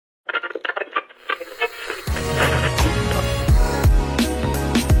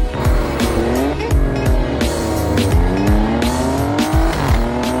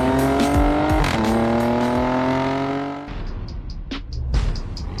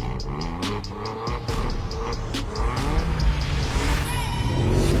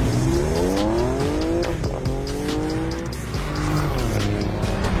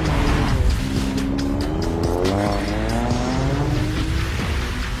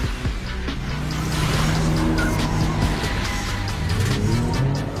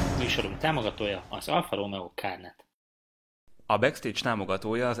támogatója az Alfa Romeo Car.net. A Backstage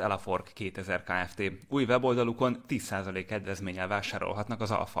támogatója az Elafork 2000 Kft. Új weboldalukon 10% kedvezménnyel vásárolhatnak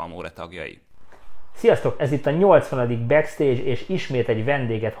az Alfa Amore tagjai. Sziasztok! Ez itt a 80. Backstage, és ismét egy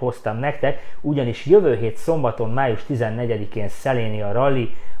vendéget hoztam nektek, ugyanis jövő hét szombaton, május 14-én Szalenia Rally,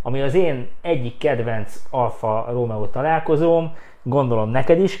 ami az én egyik kedvenc Alfa Romeo találkozóm, gondolom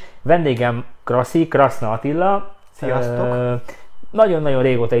neked is. Vendégem Kraszna Attila. Sziasztok! Nagyon-nagyon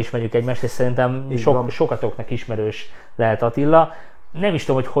régóta ismerjük egymást, és szerintem sokatoknak ismerős lehet Attila. Nem is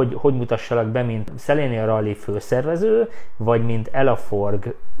tudom, hogy mutassalak be, mint Szalenia Rally főszervező, vagy mint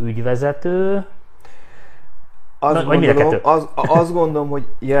Elaforg ügyvezető. Azt gondolom, hogy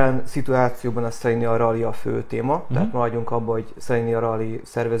jelen szituációban a Szalenia Rally a fő téma, tehát maradjunk abban, hogy Szalenia Rally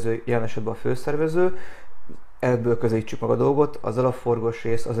szervező, jelen esetben a főszervező. Ebből közelítsük meg a dolgot, az Elaforgos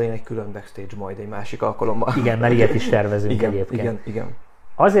rész az egy külön backstage majd egy másik alkalommal. Igen, mert ilyet is tervezünk egyébként. Igen.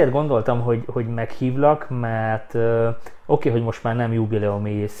 Azért gondoltam, hogy meghívlak, mert oké, hogy most már nem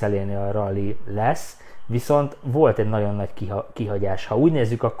jubileumi Szalenia Rally lesz, viszont volt egy nagyon nagy kihagyás. Ha úgy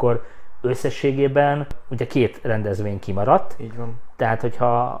nézzük, akkor összességében ugye 2 rendezvény kimaradt. Így van. Tehát,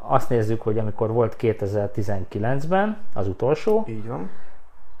 hogyha azt nézzük, hogy amikor volt 2019-ben az utolsó, így van.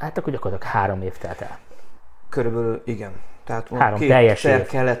 Hát akkor gyakorlatilag 3 év telt el. Körülbelül igen. Tehát 2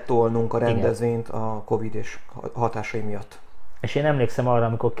 kellett tolnunk a rendezvényt a Covid és hatásai miatt. És én emlékszem arra,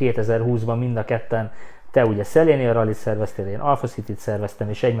 amikor 2020-ban mind a ketten, te ugye Szalenia Rally szerveztél, én Alfa City-t szerveztem,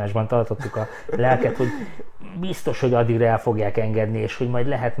 és egymásban tartottuk a lelket, hogy biztos, hogy addigra el fogják engedni, és hogy majd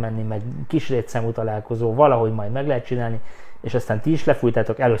lehet menni, meg kis létszámú találkozó, valahogy majd meg lehet csinálni, és aztán ti is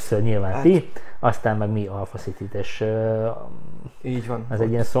lefújtátok, először nyilván ti, aztán meg mi Alfa City-t, és így van. Ez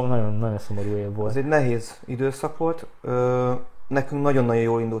egy ilyen nagyon szomorú év volt. Ez egy nehéz időszak volt, nekünk nagyon-nagyon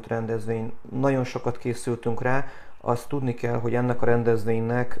jól indult rendezvény, nagyon sokat készültünk rá. Azt tudni kell, hogy ennek a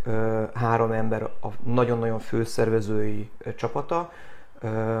rendezvénynek 3 ember a nagyon-nagyon főszervezői csapata,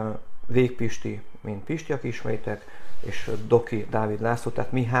 Vég Pisti, mint Pisti, aki ismeritek, és Doki Dávid László,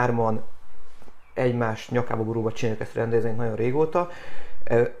 tehát mi 3-an egymás nyakába gurulva csináljuk ezt a rendezvényt nagyon régóta.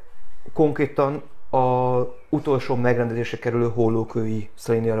 Konkrétan az utolsó megrendezésre kerülő Hollókői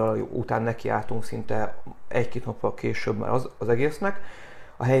Szalenia Rally után nekiálltunk szinte 1-2 nappal később már az egésznek.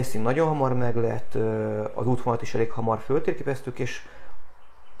 A helyszín nagyon hamar meglett, az útvonalat is elég hamar föltérképeztük, és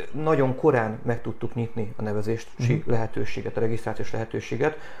nagyon korán meg tudtuk nyitni a nevezési lehetőséget, a regisztrációs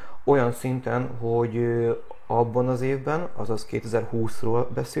lehetőséget, olyan szinten, hogy abban az évben, azaz 2020-ról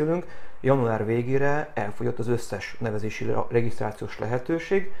beszélünk, január végére elfogyott az összes nevezési regisztrációs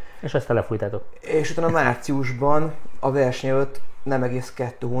lehetőség. És ezt lefújtátok. És utána márciusban a verseny előtt nem egész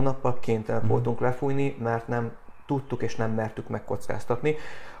 2 hónappal kénytelenek voltunk lefújni, mert nem tudtuk és nem mertük megkockáztatni,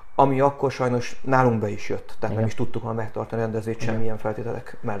 ami akkor sajnos nálunk be is jött, tehát nem is tudtuk már megtartani a rendezvényt semmilyen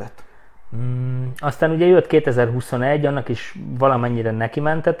feltételek mellett. Aztán ugye jött 2021, annak is valamennyire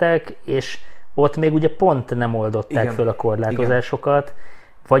nekimentetek, és ott még ugye pont nem oldották föl a korlátozásokat,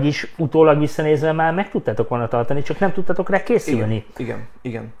 vagyis utólag visszanézve már meg tudtátok volna tartani, csak nem tudtatok rá készülni.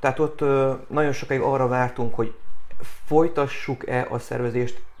 Igen. Tehát ott nagyon sokáig arra vártunk, hogy folytassuk-e a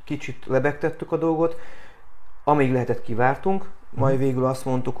szervezést, kicsit lebegtettük a dolgot, amíg lehetett kivártunk, majd végül azt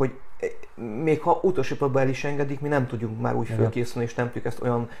mondtuk, hogy még ha utolsó pillanatban el is engedik, mi nem tudjunk már úgy fölkészülni, és nem tudjuk ezt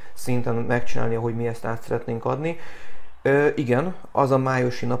olyan szinten megcsinálni, ahogy mi ezt át szeretnénk adni. Igen, az a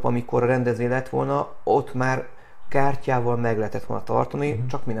májusi nap, amikor a rendezvény lett volna, ott már kártyával meg lehetett volna tartani,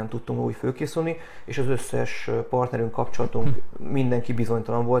 csak mi nem tudtunk úgy fölkészülni, és az összes partnerünk, kapcsolatunk, mindenki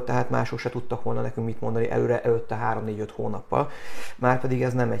bizonytalan volt, tehát mások se tudtak volna nekünk mit mondani előtte 3-4-5 hónappal. Márpedig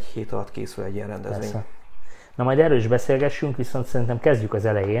ez nem egy hét alatt készül egy ilyen rendezvény. Persze. Na majd erről is beszélgessünk, viszont szerintem kezdjük az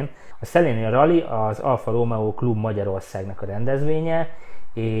elején. A Szalenia Rally az Alfa Romeo Klub Magyarországnak a rendezvénye,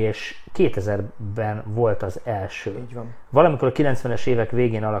 és 2000-ben volt az első. Így van. Valamikor a 90-es évek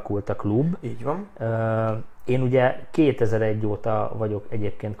végén alakult a klub. Így van. Én ugye 2001 óta vagyok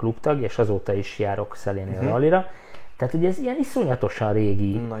egyébként klubtag, és azóta is járok Szalenia Rallyra. Tehát ugye ez ilyen iszonyatosan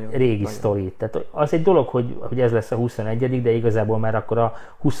régi sztori. Tehát az egy dolog, hogy ez lesz a 21., de igazából már akkor a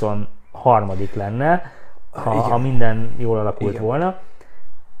 23. lenne, ha minden jól alakult volna.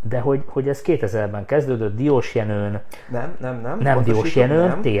 De hogy ez 2000-ben kezdődött, Diós Jenőn. Nem Diós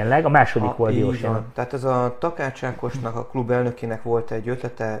Jenőn, tényleg, a második volt Diós Jenőn. Tehát ez a Takács Ákosnak, a klub elnökének volt egy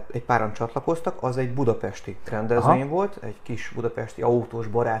ötlete, egy páran csatlakoztak, az egy budapesti rendezvény volt, egy kis budapesti autós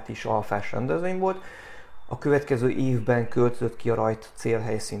baráti alfás rendezvény volt. A következő évben költözött ki a rajt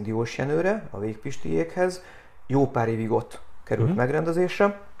célhelyszín Diós Jenőre, a Végpistiékhez. Jó pár évig ott került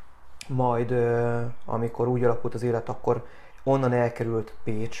megrendezésre. Majd amikor úgy alakult az élet, akkor onnan elkerült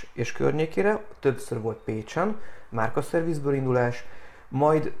Pécs és környékére, többször volt Pécsen, márkaszervizből indulás,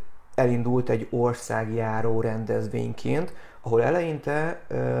 majd elindult egy országjáró rendezvényként, ahol eleinte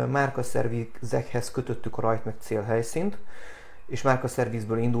márkaszervizekhez kötöttük a rajt meg célhelyszínt, és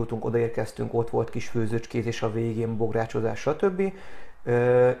márkaszervizből indultunk, odaérkeztünk, ott volt kis főzőcskéz, és a végén bográcsozás, stb.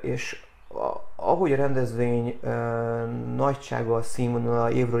 És ahogy a rendezvény nagysága,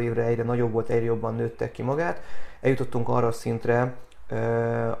 színvonala évről évre egyre nagyobb volt, egyre jobban nőttek ki magát, eljutottunk arra a szintre,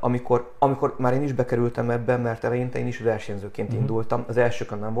 amikor már én is bekerültem ebbe, mert eleinte én is versenyzőként indultam. Az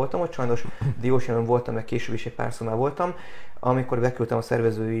elsőkön nem voltam ott, sajnos Diósjánón voltam, meg később is egy párszor már voltam. Amikor bekerültem a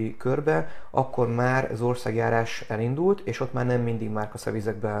szervezői körbe, akkor már az országjárás elindult, és ott már nem mindig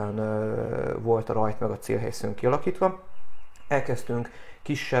márkaszervizekben volt a rajt meg a célhelyszín kialakítva. Elkezdtünk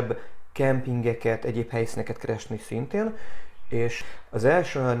kisebb kempingeket, egyéb helyszíneket keresni szintén, és az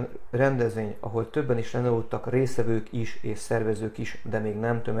első olyan rendezvény, ahol többen is lenyúltak, résztvevők is és szervezők is, de még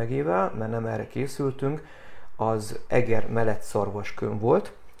nem tömegével, mert nem erre készültünk, az Eger mellett Szarvaskőn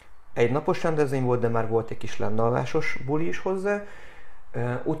volt. Egy napos rendezvény volt, de már volt egy kis lennalvásos buli is hozzá.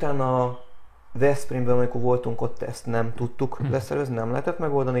 Utána Veszprémben, amikor voltunk ott, ezt nem tudtuk leszervezni, nem lehetett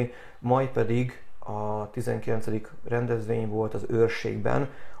megoldani, majd pedig a 19. rendezvény volt az Őrségben,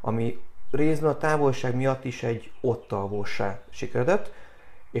 ami részben a távolság miatt is egy ott alvósá sikeredett,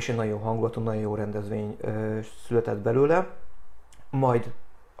 és egy nagyon hangulatú, nagyon jó rendezvény született belőle. Majd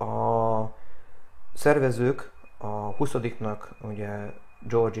a szervezők, a 20-nak ugye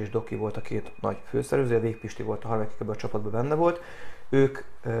George és Doki volt a két nagy főszervező, a Végpisti volt a harmadik, ebben a csapatban benne volt. Ők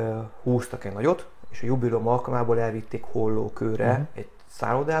húztak egy nagyot, és a jubileum alkalmából elvitték Hollókőre egy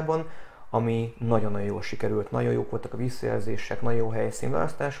szállodában, ami nagyon-nagyon jól sikerült. Nagyon jók voltak a visszajelzések, nagyon jó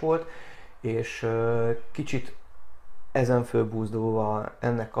helyszínválasztás volt, és kicsit ezen fölbúzdulva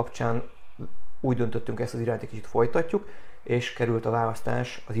ennek kapcsán úgy döntöttünk, ezt az irányt egy kicsit folytatjuk, és került a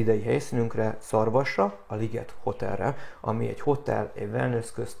választás az idei helyszínünkre, Szarvasra, a Liget Hotelre, ami egy hotel, egy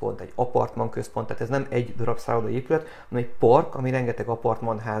wellness központ, egy apartman központ, tehát ez nem egy darab szállodai épület, hanem egy park, ami rengeteg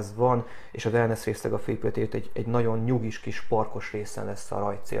apartmanház van, és a wellness részleg a főépületét egy nagyon nyugis kis parkos részen lesz a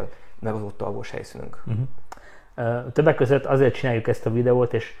rajtcél, meg az ott alvós helyszínünk. Többek között azért csináljuk ezt a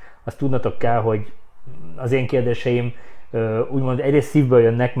videót, és azt tudnatok kell, hogy az én kérdéseim úgymond egyrészt szívből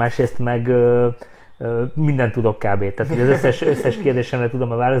jönnek, másrészt meg mindent tudok kb. Tehát az összes kérdésemre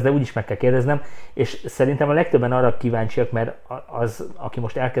tudom a választ, de úgyis meg kell kérdeznem, és szerintem a legtöbben arra kíváncsiak, mert az, aki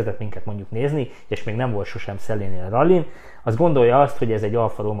most elkezdett minket mondjuk nézni, és még nem volt sosem Szellénél a rallin, az gondolja azt, hogy ez egy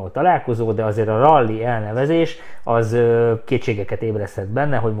Alfa Romeo találkozó, de azért a rally elnevezés az kétségeket ébresztett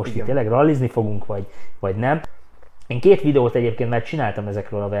benne, hogy most itt tényleg rallizni fogunk, vagy nem. Én 2 videót egyébként már csináltam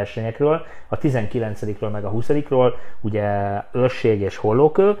ezekről a versenyekről, a 19-ről meg a 20-ról, ugye Őrség és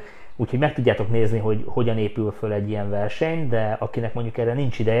Hollókő, úgyhogy meg tudjátok nézni, hogy hogyan épül föl egy ilyen verseny, de akinek mondjuk erre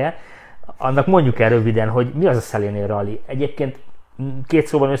nincs ideje, annak mondjuk el röviden, hogy mi az a Szellénél rally. Egyébként 2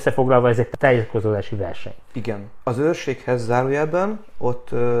 szóban összefoglalva ez egy tájékozódási verseny. Igen. Az Őrséghez zárójelben ott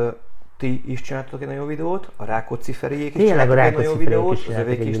ti is csináltatok egy nagyon jó videót, a Rákóczi Feriék is csináltak egy nagyon jó videót, az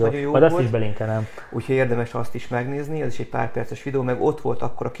övék is nagyon jó volt. Azt is belinkelem. Úgyhogy érdemes azt is megnézni, ez is egy pár perces videó, meg ott volt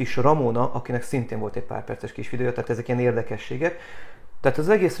akkor a kis Ramona, akinek szintén volt egy pár perces kis videó, tehát ezek ilyen érdekességek. Tehát az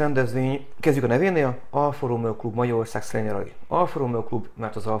egész rendezvény, kezdjük a nevénél, Alfa Romeo Klub Magyarország Szellénia Rally. Alfa Romeo Klub,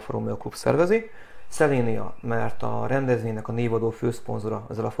 mert az Alfa Romeo Klub szervezi, Szellénia, mert a rendezvénynek a névadó főszponzora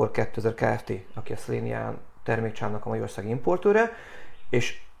az Elafor 2000 Kft., aki a Szellénia termékcsárnak a Magyarország importőre,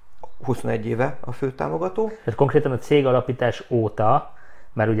 és 21 éve a fő támogató. Tehát konkrétan a cég alapítás óta,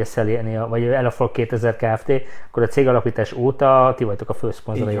 mert ugye Szellénia, vagy Elafor 2000 Kft., akkor a cég alapítás óta ti vagytok a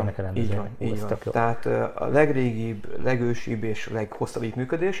főszponzorai ennek a rendezvénynek. Így van. Tehát a legrégibb, legősibb és leghosszabb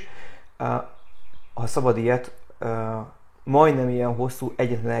működés. Ha szabad ilyet, majdnem ilyen hosszú,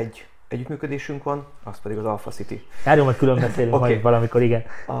 egyetlen egy együttműködésünk van, az pedig az Alpha City. Járjon, hogy külön beszélünk majd valamikor, igen.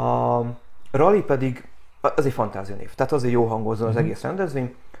 A rally pedig, az egy fantázianév, tehát azért jó hangozzon az egész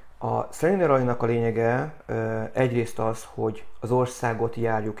rendezvény. A Szellénia Rallynak a lényege egyrészt az, hogy az országot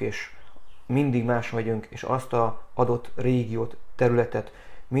járjuk, és mindig máshol megyünk, és azt az adott régiót, területet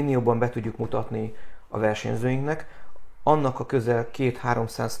minél jobban be tudjuk mutatni a versenyzőinknek, annak a közel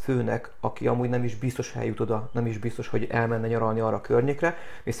 200-300 főnek, aki amúgy nem is biztos, hogy eljut oda, nem is biztos, hogy elmenne nyaralni arra a környékre,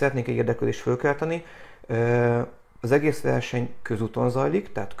 és szeretnénk egy érdeklődést fölkelteni. Az egész verseny közúton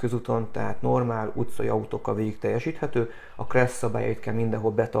zajlik, tehát normál utcai autókkal végig teljesíthető, a kressz szabályait kell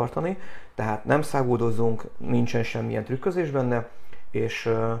mindenhol betartani, tehát nem száguldozunk, nincsen semmilyen trükközés benne,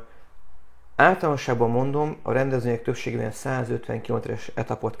 és általánosságban mondom, a rendezvények többségében 150 km-es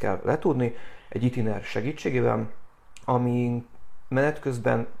etapot kell letudni egy itiner segítségével, ami menet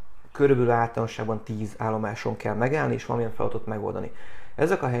közben körülbelül általánosságban 10 állomáson kell megállni, és valamilyen feladatot megoldani.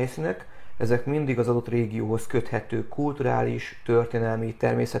 Ezek a helyszínek, ezek mindig az adott régióhoz köthető kulturális, történelmi,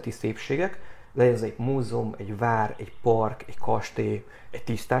 természeti szépségek, legyen ez egy múzeum, egy vár, egy park, egy kastély, egy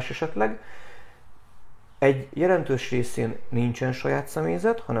tisztás esetleg. Egy jelentős részén nincsen saját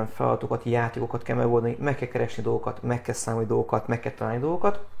személyzet, hanem feladatokat, játékokat kell megoldani, meg kell keresni dolgokat, meg kell számolni dolgokat, meg kell találni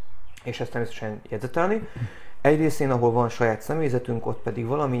dolgokat, és ezt természetesen jegyzetelni. Egy részén, ahol van saját személyzetünk, ott pedig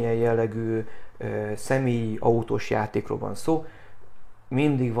valamilyen jellegű személyi autós játékról van szó.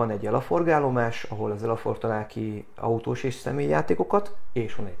 Mindig van egy elaforgálomás, ahol az elafor talál ki autós és személyjátékokat,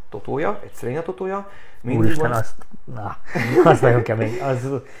 és van egy totója, egy Selena totója. Úristen, az nagyon kemény.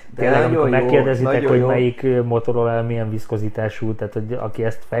 Tényleg, amikor megkérdezitek, hogy melyik Motorola milyen viszkozítású, tehát hogy aki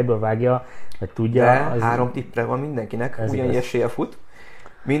ezt fejből vágja, vagy tudja. De 3 tippre van mindenkinek, ugyanígy esélye fut.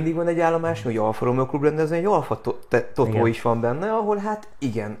 Mindig van egy állomás, hogy Alfa Romeo Klub rendezvény, egy Alfa Totó is van benne, ahol hát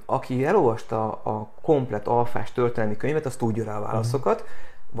igen, aki elolvasta a komplet alfás történelmi könyvet, az tudja rá a válaszokat,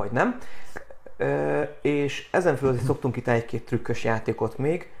 vagy nem. És ezen felül szoktunk itt egy-két trükkös játékot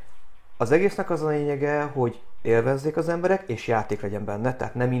még. Az egésznek az a lényege, hogy élvezzék az emberek, és játék legyen benne,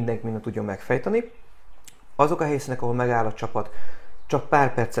 tehát nem mindenki mindent tudjon megfejteni. Azok a helyszínek, ahol megáll a csapat, csak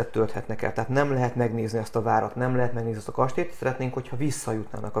pár percet tölthetnek el, tehát nem lehet megnézni ezt a várat, nem lehet megnézni ezt a kastélyt. Szeretnénk, hogyha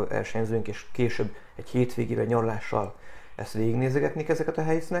visszajutnának a versenyzőink, és később egy hétvégére, nyaralással ezt végignézegetnék ezeket a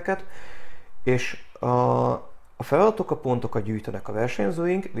helyszíneket. És a feladatok, a pontokat gyűjtenek a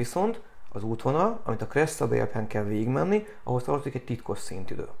versenyzőink, viszont az útvonal, amit a Crash szabály alapján kell végigmenni, ahhoz tartozik egy titkos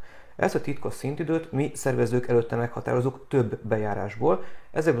szintidő. Ezt a titkos szintidőt mi szervezők előtte meghatározunk több bejárásból.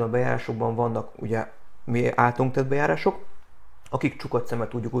 Ezekben a bejárásokban vannak ugye mi általunk tett bejárások, akik csukott szemmel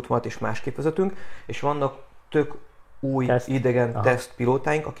tudjuk útvonalat és másképp vezetünk, és vannak tök új idegen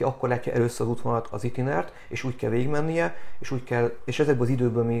tesztpilótáink, aki akkor látja először az útvonalat, az itinert, és úgy kell végigmennie, és ezekből az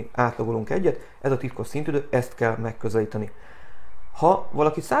időből mi átlagolunk egyet, ez a titkos szintidő, ezt kell megközelíteni. Ha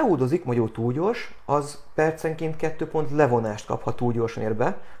valaki száguldozik, magyarul túl gyors, az percenként 2 pont levonást kap, ha túl gyorsan ér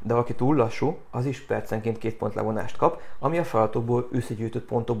be, de valaki túl lassú, az is percenként 2 pont levonást kap, ami a feladatokból, összegyűjtött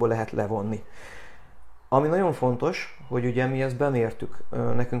pontokból lehet levonni. Ami nagyon fontos, hogy ugye mi ezt bemértük,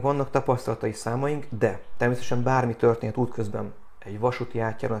 nekünk vannak tapasztalatai számaink, de természetesen bármi történhet útközben, egy vasúti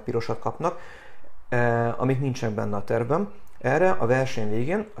átjáron egy pirosat kapnak, amik nincsenek benne a tervben. Erre a verseny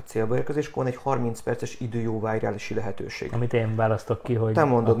végén, a célba érkezéskor van egy 30 perces időjóváírási lehetőség. Amit én választok ki, hogy... Te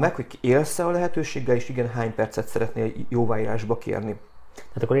mondod meg, hogy élsz-e a lehetőséggel, és igen, hány percet szeretnél jóváírásba kérni.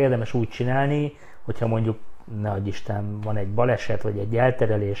 Tehát akkor érdemes úgy csinálni, hogyha mondjuk ne adj Isten, van egy baleset, vagy egy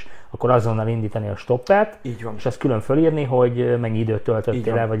elterelés, akkor azonnal indítani a stoppát, és azt külön fölírni, hogy mennyi időt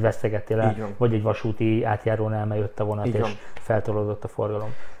töltöttél el, vagy vesztegettél el, vagy egy vasúti átjárónál, mert jött a vonat, és feltolódott a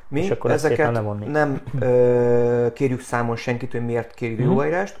forgalom. Mi és akkor ezeket nem kérjük számon senkit, hogy miért kéri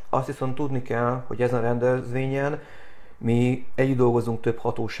jóváírást, azt viszont tudni kell, hogy ezen a rendezvényen mi együtt dolgozunk több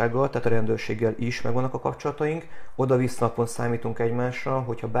hatósággal, tehát a rendőrséggel is megvannak a kapcsolataink, oda-vissza napon számítunk egymásra,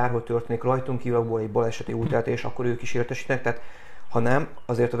 hogyha bárhol történik rajtunk kívülból egy baleseti útjátés, akkor ők is értesítenek, tehát ha nem,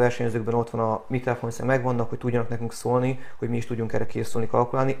 azért a versenyzőkben ott van a mi telefonszám, megvannak, hogy tudjanak nekünk szólni, hogy mi is tudjunk erre készülni,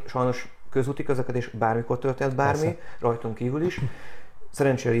 kalkulálni. Sajnos közúti közlekedés bármikor történt bármi, persze, rajtunk kívül is.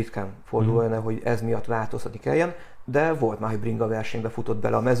 Szerencsére ritkán fordul olyan, hogy ez miatt változtatni kelljen, de volt már, hogy bringa versenybe futott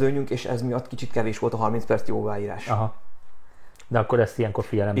bele a mezőnyünk, és ez miatt kicsit kevés volt a 30 perc jóváírás. Aha. De akkor ezt ilyenkor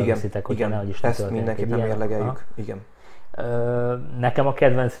figyelembe veszitek, hogy nehogy is ezt mindenképpen mérlegeljük. Igen. Nekem a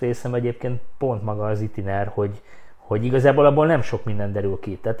kedvenc részem egyébként pont maga az itiner, hogy igazából abból nem sok minden derül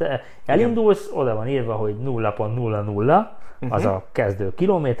ki. Tehát elindulsz, oda van írva, hogy 0.00, az a kezdő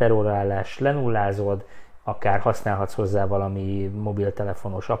kilométeróraállás, lenullázod, akár használhatsz hozzá valami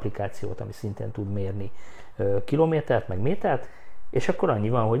mobiltelefonos applikációt, ami szintén tud mérni kilométert, meg métert, és akkor annyi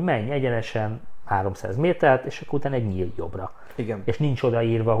van, hogy menj egyenesen 300 métert, és akkor utána egy nyílt jobbra. Igen. És nincs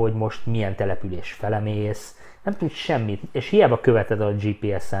odaírva, hogy most milyen település felemész, nem tudsz semmit, és hiába követed a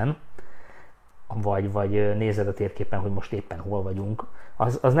GPS-en, vagy nézed a térképen, hogy most éppen hol vagyunk,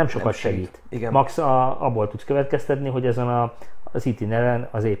 az nem sokat segít. Igen. Max abból tudsz következtetni, hogy ezen az itineren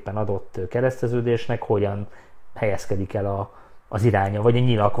az éppen adott kereszteződésnek hogyan helyezkedik el az iránya, vagy a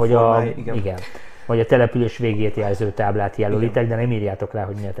nyilak, vagy igen. Vagy a település végét jelző táblát jelölitek, de nem írjátok rá,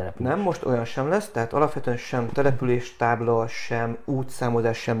 hogy mi a település. Nem, most olyan sem lesz, tehát alapvetően sem település tábla, sem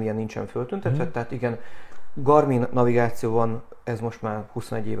útszámozás, semmilyen nincsen föltüntetve, tehát igen, Garmin navigáció van, ez most már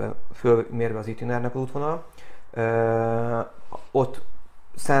 21 éve fölmérve az itinernek az útvonal. Ott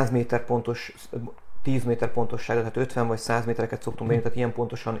 100 méter pontos, 10 méter pontosságra, tehát 50 vagy 100 métereket szoktunk beírni, tehát ilyen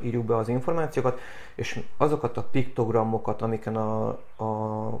pontosan írjuk be az információkat, és azokat a piktogramokat, amiken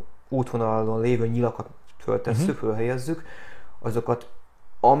a útvonalon lévő nyilakat föltesszük, fölhelyezzük, azokat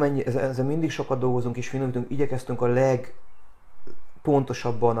ezzel mindig sokat dolgozunk és finomítunk, igyekeztünk a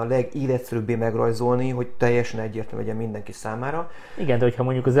pontosabban, a legéletszerűbbé megrajzolni, hogy teljesen egyértelmű legyen mindenki számára. Igen, de hogyha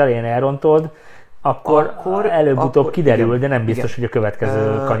mondjuk az elején elrontod, akkor előbb-utóbb kiderül, igen, de nem biztos, hogy a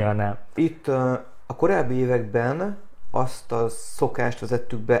következő kanyarnál. Itt a korábbi években azt a szokást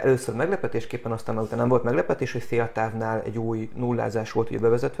vezettük be először meglepetésképpen, aztán már utána nem volt meglepetés, hogy féltávnál egy új nullázás volt ugye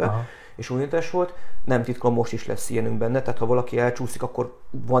bevezetve, és újítás volt. Nem titkon, most is lesz ilyenünk benne, tehát ha valaki elcsúszik, akkor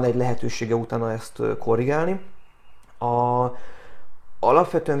van egy lehetősége utána ezt korrigálni.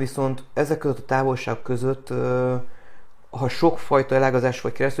 Alapvetően viszont ezek között a távolság között, ha sokfajta elágazás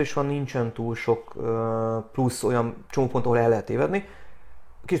vagy keresztül is van, nincsen túl sok plusz olyan csomópont, ahol el lehet tévedni.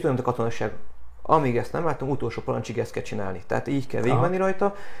 Kicsit olyan, mint a katonaság. Amíg ezt nem látom, utolsó parancsig ezt kell csinálni. Tehát így kell végigmenni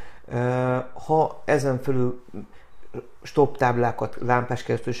rajta. Ha ezen felül stop táblákat, lámpás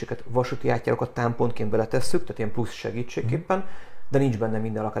keresztülségeket, vasúti átjárokat támpontként beletesszük, tehát ilyen plusz segítségképpen, de nincs benne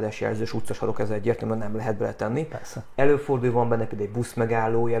minden akadási jelzős utcasarok, ez egyértelműen nem lehet beletenni. Persze. Előfordul, van benne például egy busz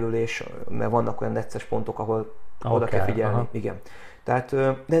megálló jelölés, mert vannak olyan necces pontok, ahol oda kell figyelni. Aha. Igen. Tehát,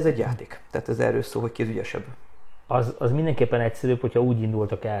 de ez egy játék. Tehát ez erről szól, hogy ki az ügyesebb. Az mindenképpen egyszerűbb, hogyha úgy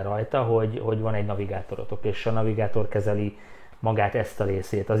indultak el rajta, hogy van egy navigátorotok, és a navigátor kezeli magát ezt a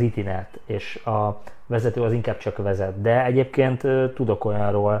részét, az itinert, és a vezető az inkább csak vezet. De egyébként tudok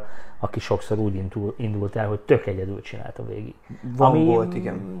olyanról, aki sokszor úgy indult el, hogy tök egyedül csinálta végig. Volt,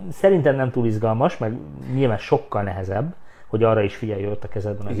 igen. Szerintem nem túl izgalmas, meg nyilván sokkal nehezebb, hogy arra is figyelj, ott a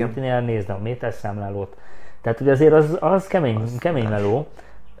kezedben az itiner, nézd a méterszámlálót. Tehát ugye azért az kemény meló,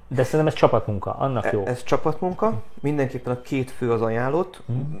 de szerintem ez csapatmunka, annak jó. Ez csapatmunka, mindenképpen a két fő az ajánlott.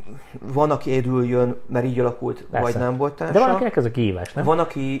 Van, aki egyedül jön, mert így alakult, persze, vagy nem volt társa. De van, akinek ez a kihívás, nem? Van,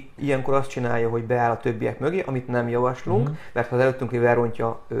 aki ilyenkor azt csinálja, hogy beáll a többiek mögé, amit nem javaslunk, mert ha az előttünk lévő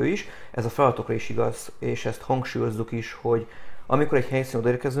elrontja ő is. Ez a feladatokra is igaz, és ezt hangsúlyozzuk is, hogy amikor egy helyszínre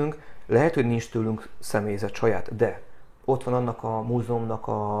odaérkezünk, lehet, hogy nincs tőlünk személyzet saját, de ott van annak a múzeumnak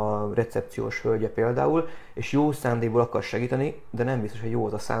a recepciós hölgye például, és jó szándékból akar segíteni, de nem biztos, hogy jó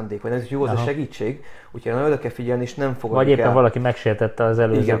az a szándék, vagy nem biztos, hogy jó az a segítség, úgyhogy nagyon oda kell figyelni, és nem fogadjuk el. Vagy éppen valaki megsértette az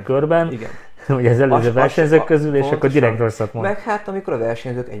előző körben, igen. Ugye az előző versenyzők közül, és akkor direkt rosszat mond. Meg hát, amikor a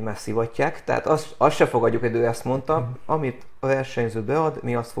versenyzők egymást szivatják, tehát azt se fogadjuk, hogy ő ezt mondta, amit a versenyző bead,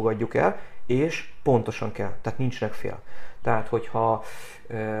 mi azt fogadjuk el, és pontosan kell, tehát nincsenek fél. Tehát, hogyha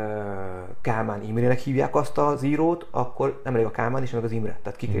Kálmán Imrének hívják azt az írót, akkor nem elég a Kálmán is, meg az Imre.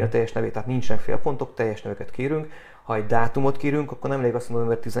 Tehát ki kell a teljes nevét, tehát nincsenek félpontok, teljes neveket kérünk. Ha egy dátumot kérünk, akkor nem elég azt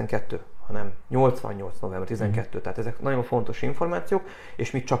november 12, hanem 88 november 12. Tehát ezek nagyon fontos információk,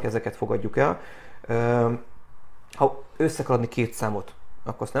 és mi csak ezeket fogadjuk el. Ha össze kell adni két számot,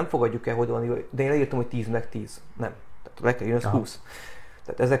 akkor azt nem fogadjuk el, hogy van, de én leírtam, hogy 10 meg 10. Nem. Tehát le kell írni, az 20.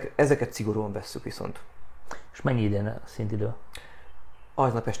 Tehát ezeket szigorúan vesszük viszont. És mennyi idén a szintidő?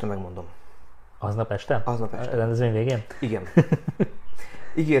 Aznap este megmondom. Aznap este? Aznap este. A rendezvény végén? Igen.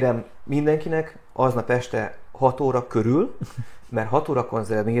 Ígérem mindenkinek, aznap este 6 óra körül, mert 6 órakor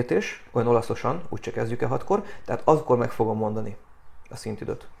az elmélyítés, olyan olaszosan, úgy csak kezdjük el 6-kor, tehát akkor meg fogom mondani a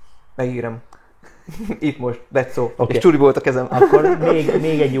szintidőt. Megígérem. Itt most, Betszó, okay. És csuri volt a kezem. Akkor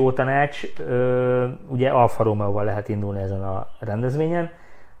még egy jó tanács, ugye Alfa Romeo-val lehet indulni ezen a rendezvényen.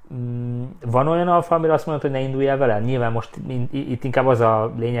 Van olyan Alfa, amire azt mondod, hogy ne induljál vele? Nyilván most itt inkább az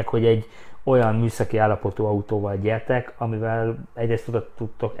a lényeg, hogy egy olyan műszaki állapotú autóval gyertek, amivel egyrészt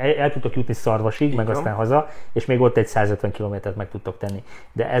el tudtok jutni Szarvasig, meg aztán haza, és még ott egy 150 kilométert meg tudtok tenni.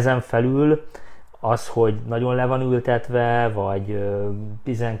 De ezen felül az, hogy nagyon le van ültetve, vagy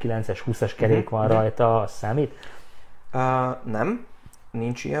 19-es, 20-as kerék van rajta, az számít? Nem,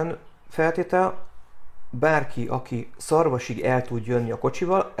 nincs ilyen feltétel. Bárki, aki Szarvasig el tud jönni a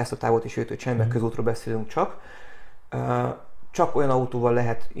kocsival, ezt a távot is őt, hogy meg közútról beszélünk csak olyan autóval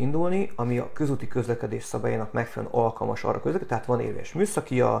lehet indulni, ami a közúti közlekedés szabályainak megfelelően alkalmas arra közlekedni, tehát van érvényes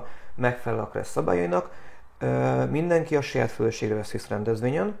műszakia, megfelel a KRESZ szabályainak. Mindenki a saját felelősségre vesz részt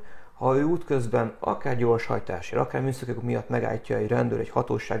rendezvényen. Ha ő útközben akár gyorshajtásért, akár műszakok miatt megállítja egy rendőr, egy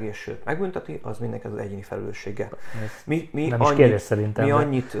hatóság és megbünteti, az mindenki az egyéni felelőssége. Mi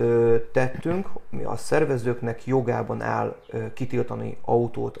annyit tettünk, mi a szervezőknek jogában áll kitiltani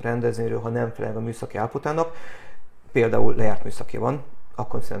autót rendezvényről, ha nem felel a műszaki állapotának. Például lejárt műszaki van,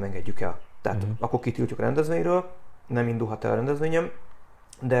 akkor nem engedjük el. Tehát akkor kitiltjuk a rendezvényről, nem indulhat el a rendezvényem,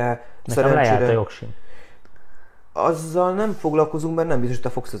 de nekem lejárt a jogsim. Azzal nem foglalkozunk, mert nem biztos, hogy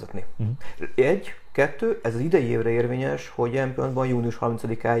te fogsz vezetni. 1, 2, ez az idei évre érvényes, hogy ilyen pillanatban június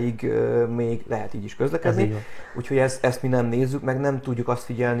 30-áig még lehet így is közlekedni. Úgyhogy ezt mi nem nézzük, meg nem tudjuk azt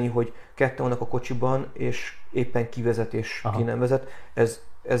figyelni, hogy ketten vannak a kocsiban, és éppen ki vezet és ki nem vezet.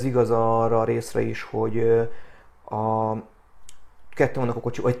 Ez igaz arra a részre is, hogy ketten vannak a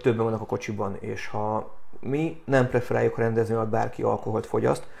kocsiban, vagy többen vannak a kocsiban, és ha mi nem preferáljuk rendezni, hogy bárki alkoholt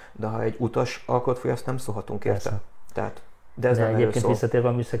fogyaszt, de ha egy utas alkoholt fogyaszt, nem szólhatunk érte. Tehát, de egyébként visszatérve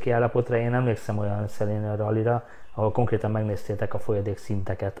a műszaki állapotra, én emlékszem olyan Szellénia rallira, ahol konkrétan megnéztétek a folyadék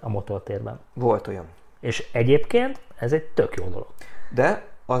szinteket a motortérben. Volt olyan. És egyébként ez egy tök jó dolog. De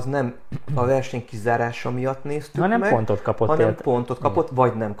az nem a verseny kizárása miatt néztük hanem meg, pontot kapott hanem érte. pontot kapott,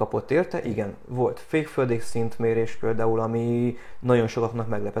 vagy nem kapott érte. Igen, volt fékföldék szintmérés például, ami nagyon sokaknak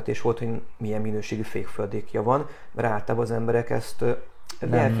meglepetés volt, hogy milyen minőségű fékföldékja van, mert általában az emberek ezt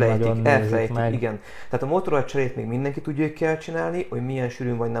elfelejtik. Igen. Tehát a motorolajcserét még mindenki tudja, hogy kell csinálni, hogy milyen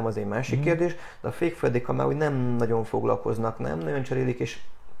sűrűn vagy nem, az egy másik kérdés, de a fékföldékkal már úgy nem nagyon foglalkoznak, nem nagyon cserélik, és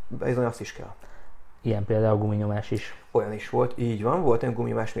bizony azt is kell. Ilyen például a guminyomás is. Olyan is volt, így van, volt olyan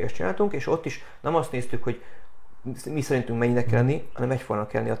guminyomás, még ezt csináltunk, és ott is nem azt néztük, hogy mi szerintünk mennyinek kell lenni, hanem egyformán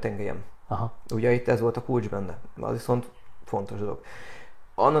kell lenni a tengelyem. Aha. Ugye itt ez volt a kulcs benne, az viszont fontos dolog.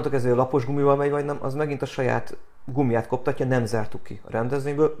 Annatok ezzel lapos gumival megy vagy nem, az megint a saját gumiját koptatja, nem zártuk ki a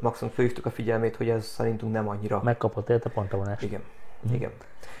rendezvényből, maximum felhívtuk a figyelmét, hogy ez szerintünk nem annyira. Megkapott érte pontavonást. Igen. Igen.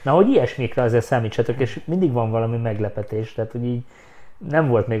 Na, hogy ilyesmikre azért számítsatok, és mindig van valami meglepetés, tehát hogy így nem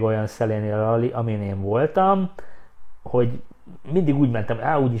volt még olyan Szellénia rally, amin én voltam, hogy mindig úgy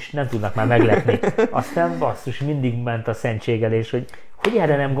mentem, úgyis nem tudnak már meglepni. Aztán basszus, mindig ment a szentségelés, hogy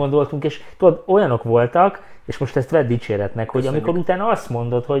erre nem gondoltunk, és tudod, olyanok voltak, és most ezt vedd dicséretnek, hogy köszönjük. Amikor utána azt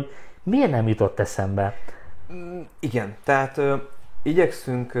mondod, hogy miért nem jutott eszembe. Igen, tehát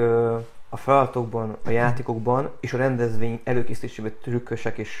igyekszünk a feladatokban, a játékokban és a rendezvény előkészítésében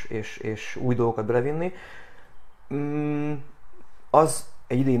trükkösek és új dolgokat belevinni. Az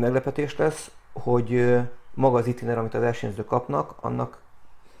egy idei meglepetés lesz, hogy maga az itiner, amit a versenyzők kapnak, annak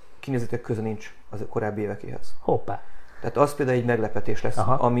kinézetek köze nincs az korábbi évekéhez. Hoppá. Tehát az például egy meglepetés lesz,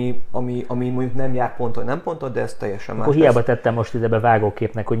 ami mondjuk nem jár ponton, nem ponton, de ez teljesen más. Akkor hiába tettem most ide be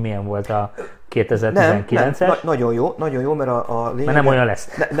vágóképnek, hogy milyen volt a 2019-es. Nem, nagyon jó, mert a lényeg... Mert nem olyan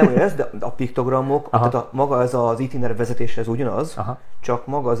lesz. Nem olyan lesz, de a piktogramok, tehát maga ez az itiner vezetése, ez ugyanaz, csak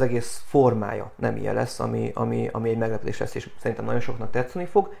maga az egész formája nem ilyen lesz, ami egy meglepetés lesz, és szerintem nagyon soknak tetszeni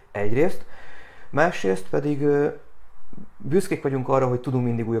fog, egyrészt. Másrészt pedig büszkék vagyunk arra, hogy tudunk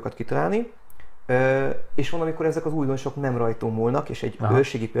mindig újakat kitalálni, és van, amikor ezek az újdonságok nem rajtunk múlnak, és egy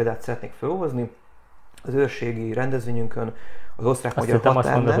őrségi példát szeretnék felhozni. Az őrségi rendezvényünkön az osztrák-magyar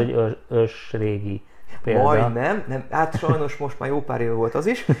határnál... Azt mondod, hogy ősrégi példa. Majdnem, nem, hát sajnos most már jó pár éve volt az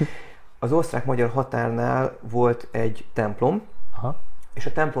is. Az osztrák-magyar határnál volt egy templom, és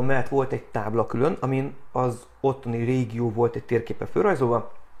a templom mellett volt egy tábla külön, amin az ottani régió volt egy térképen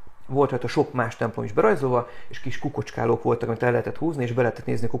fölrajzolva, volt rajta sok más templom is berajzolva, és kis kukocskálók voltak, amit el lehetett húzni, és be lehetett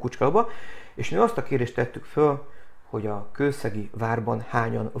nézni a kukucskálóba. És mi azt a kérdést tettük föl, hogy a Kőszegi várban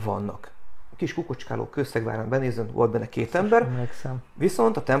hányan vannak. A kis kukocskálók Kőszegvárán benézzen, volt benne 2 ember,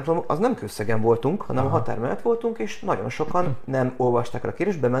 viszont a templom az nem Kőszegen voltunk, hanem a határ mellett voltunk, és nagyon sokan nem olvasták el a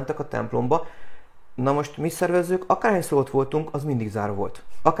kérdést, bementek a templomba. Na most mi szervezők, akárhányszor ott voltunk, az mindig zárva volt.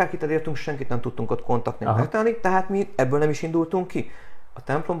 Akárkit elértünk, senkit nem tudtunk ott kontaktni, megtalálni, tehát mi ebből nem is indultunk ki. A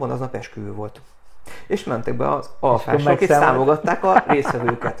templomban aznap esküvő volt. És mentek be az alfások, és számogatták a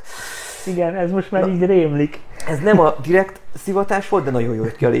résztvevőket. Igen, ez most már így rémlik. Ez nem a direkt szivatás volt, de nagyon jól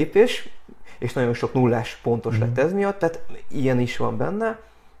jött ki a lépés, és nagyon sok nullás pontos lett ez miatt, tehát ilyen is van benne.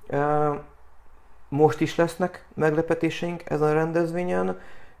 Most is lesznek meglepetéseink ezen a rendezvényen,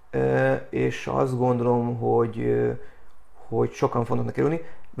 és azt gondolom, hogy sokan fognak kerülni.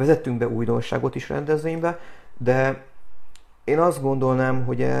 Vezettünk be újdonságot is rendezvénybe, de én azt gondolnám,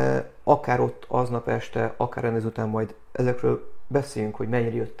 hogy akár ott aznap este, akár ennek után majd ezekről beszéljünk, hogy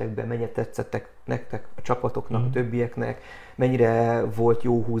mennyire jöttek be, mennyire tetszettek nektek, a csapatoknak, a többieknek, mennyire volt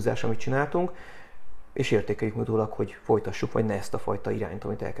jó húzás, amit csináltunk, és értékeljük utólag, hogy folytassuk, vagy ne ezt a fajta irányt,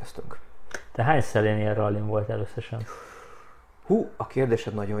 amit elkezdtünk. Te hány Szellénia rallin volt előszesen? A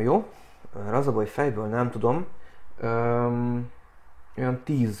kérdésed nagyon jó. Az a baj, fejből nem tudom. Olyan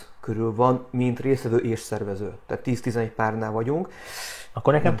 10 körül van, mint résztvevő és szervező. Tehát 10-11 párnál vagyunk.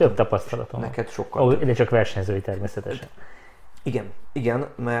 Akkor nekem több tapasztalatom van. Neked sokkal több. De csak versenyzői természetesen. Igen,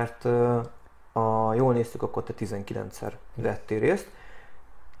 mert jól néztük, akkor te 19-szer vettél részt.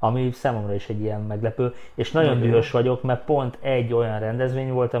 Ami számomra is egy ilyen meglepő, és nagyon dühös vagyok, mert pont egy olyan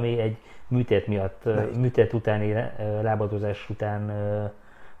rendezvény volt, ami egy műtét miatt, műtét utáni lábadozás után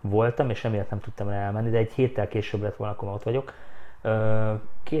voltam, és emiatt nem tudtam elmenni, de egy héttel később lett volna, akkor ott vagyok.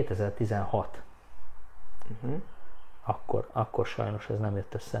 2016. Akkor sajnos ez nem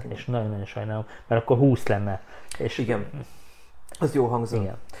jött össze, és nagyon-nagyon sajnálom, mert akkor 20 lenne. És igen, az jó hangzik.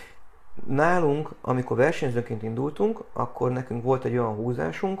 Igen. Nálunk, amikor versenyzőként indultunk, akkor nekünk volt egy olyan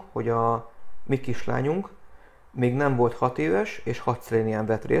húzásunk, hogy a mi kislányunk még nem volt 6 éves, és 6 Szelényen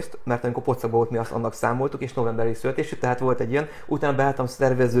vett részt, mert amikor Pocakban volt, mi azt annak számoltuk, és novemberi születésű, tehát volt egy ilyen. Utána beálltam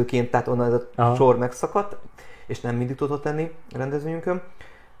szervezőként, tehát onnan ez a sor megszakadt, és nem mindig tudott lenni a rendezvényünkön.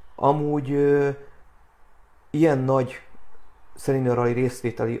 Amúgy ilyen nagy Szelényen Rally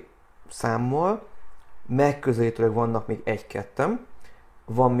részvételi számmal megközelítőleg vannak még 1-2,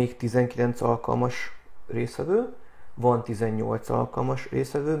 van még 19 alkalmas részvevő, van 18 alkalmas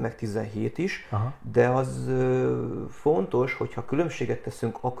részvevő, meg 17 is, de az fontos, hogyha különbséget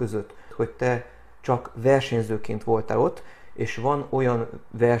teszünk aközött, hogy te csak versenyzőként voltál ott, és van olyan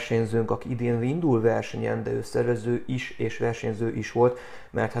versenyzőnk, aki idén indul versenyen, de ő szervező is és versenyző is volt,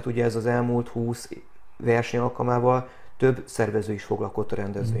 mert hát ugye ez az elmúlt 20 verseny alkalmával több szervező is foglalkozott a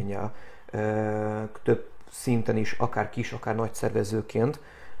rendezvénnyel. Több szinten is, akár kis, akár nagy szervezőként,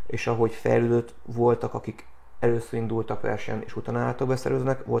 és ahogy fejlődött, voltak, akik először indultak versenyen, és utána álltak be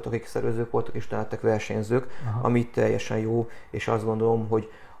szervezőnek, voltak, akik szervezők voltak, és utána álltak versenyzők, ami teljesen jó, és azt gondolom,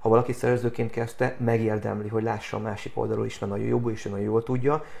 hogy ha valaki szervezőként kezdte, megérdemli, hogy lássa a másik oldalról is, mert nagyon jobb, és nagyon jól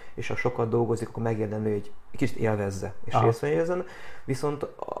tudja, és ha sokat dolgozik, akkor megérdemli, hogy egy kicsit élvezze, és részvényezzen. Viszont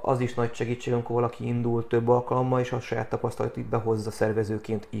az is nagy segítség, amikor valaki indul több alkalommal, és a saját tapasztalatot behozza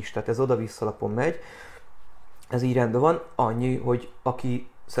szervezőként is. Tehát ez oda-vissza alapon megy. Ez így rendben van. Annyi, hogy aki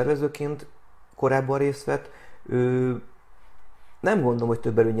szervezőként korábban részt vett, ő nem gondolom, hogy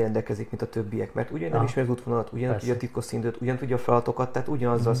több előnye rendelkezik, mint a többiek, mert ugyan nem ismeri az útvonalat, ugyan tudja a titkos szintűt, ugyan tudja a feladatokat, tehát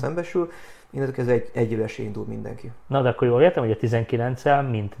ugyanazzal szembesül, innentől kezdve egy évesé indul mindenki. Na, de akkor jól értem, hogy a 19-el,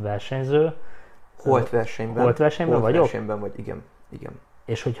 mint versenyző. Holt versenyben vagyok? Versenyben vagy, igen.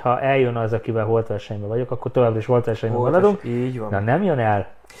 És hogyha eljön az, akivel holt versenyben vagyok, akkor továbbra is holt versenyben maradunk. Így van. Na, nem jön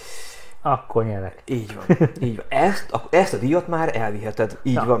el, akkor nyerek. Így van. Ezt a díjat már elviheted.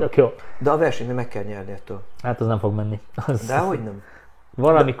 Így van. Jó. De a versenyben meg kell nyerni ettől. Hát az nem fog menni. Dehogy nem.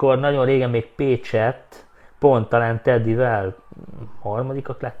 Valamikor nagyon régen még Pécsett, pont talán Teddyvel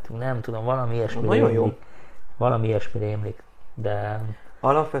harmadikak lettünk, nem tudom, valami ilyesmire nagyon émlik. jó. Valami ilyesmire émlik, de...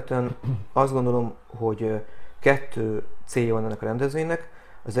 Alapvetően azt gondolom, hogy 2 célja van ennek a rendezvénynek.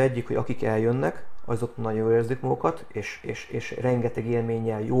 Az egyik, hogy akik eljönnek, azok nagyon jól érzik magukat, és rengeteg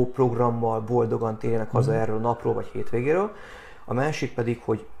élménnyel, jó programmal, boldogan térjenek haza erről a napról vagy hétvégéről. A másik pedig,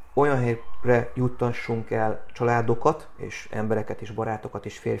 hogy olyan helyre juttassunk el családokat, és embereket, és barátokat,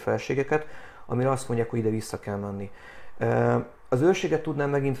 és férjfeleségeket, amire azt mondják, hogy ide vissza kell menni. Az őrséget tudnám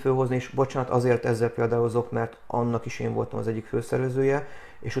megint fölhozni, és bocsánat, azért ezzel példálozok, mert annak is én voltam az egyik főszervezője,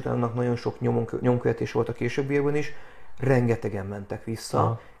 és utána annak nagyon sok nyomkövetés volt a későbbiekben is, rengetegen mentek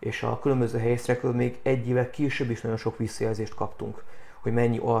vissza, és a különböző helyszínekről még egy évvel később is nagyon sok visszajelzést kaptunk, hogy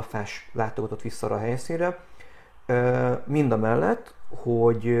mennyi alfás látogatott vissza a helyszínre. Mindamellett,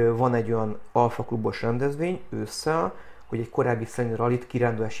 hogy van egy olyan alfa klubos rendezvény ősszel, hogy egy korábbi Szelényen Rallyt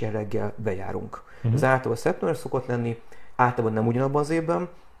kirándulás jelleggel bejárunk. Ez általában szeptember szokott lenni, általában nem ugyanabban az évben,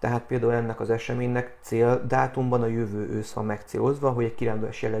 tehát például ennek az eseménynek céldátumban a jövő ősz van megcélozva, hogy egy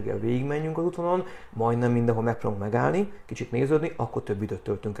kirándulás jelleggel végigmenjünk az útvonalon, majdnem mindenhol megpróbálunk megállni, kicsit néződni, akkor több időt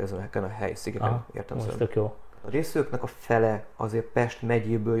töltünk ezeken a helyszíneken. Jó. A résztvevőknek a fele azért Pest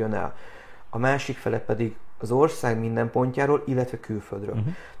megyéből jön el, a másik fele pedig az ország minden pontjáról, illetve külföldről.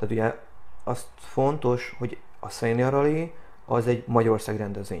 Tehát ugye azt fontos, hogy a Szelényen Rally az egy Magyarország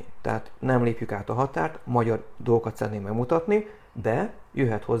rendezvény. Tehát nem lépjük át a határt, magyar dolgokat szeretnénk megmutatni, de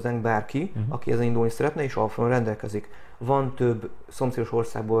jöhet hozzánk bárki, aki ezen indulni szeretne, és alfalon rendelkezik. Van több szomszédos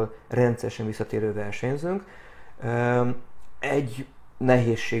országból rendszeresen visszatérő versenyzőnk. Egy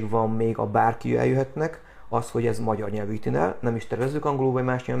nehézség van még, a bárki eljöhetnek, az, hogy ez magyar nyelvű itinel, nem is tervezzük angolul vagy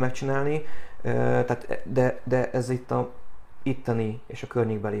más nyelven megcsinálni, de ez itt a itteni és a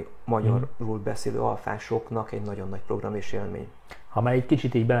környékbeli magyarul beszélő alfásoknak egy nagyon nagy program és élmény. Ha már egy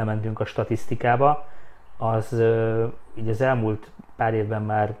kicsit így belementünk a statisztikába, az így az elmúlt pár évben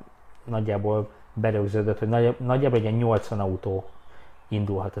már nagyjából berögződött, hogy nagyjából egy 80 autó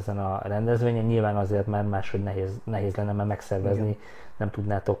indulhat ezen a rendezvényen. Nyilván azért, mert máshogy nehéz lenne már megszervezni. Igen. Nem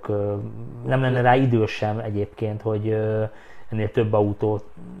tudnátok, nem lenne rá idő sem egyébként, hogy ennél több autó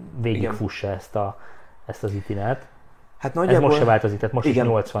végigfussa ezt az itinert. Hát nagyjából, ez most se változik, tehát most is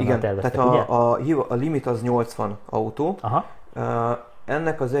 80-nal terveztek, tehát a limit az 80 autó.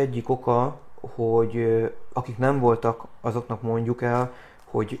 Ennek az egyik oka, hogy akik nem voltak, azoknak mondjuk el,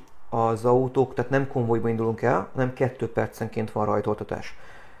 hogy az autók, tehát nem konvojba indulunk el, hanem 2 percenként van rajtoltatás.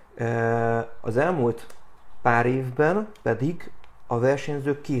 Az elmúlt pár évben pedig a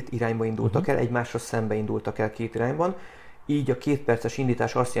versenyzők 2 irányba indultak el, egymásra szembe indultak el 2 irányban, így a 2 perces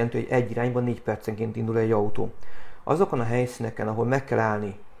indítás azt jelenti, hogy egy irányban 4 percenként indul egy autó. Azokon a helyszíneken, ahol meg kell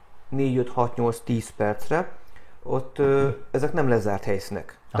állni 4, 5, 6, 8, 10 percre, ott ezek nem lezárt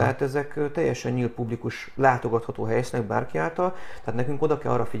helyszínek. Tehát ezek teljesen nyílt publikus, látogatható helyszínek bárki által. Tehát nekünk oda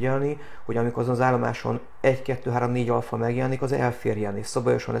kell arra figyelni, hogy amikor azon az állomáson 1, 2, 3, 4 alfa megjelenik, az elférjen és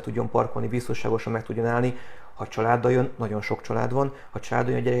szabályosan le tudjon parkolni, biztonságosan meg tudjon állni. Ha családdal jön, nagyon sok család van, ha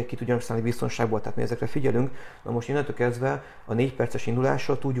családdal jön, a gyerekek ki tudjanak szállni biztonságból, tehát mi ezekre figyelünk. Na most innentől kezdve a 4 perces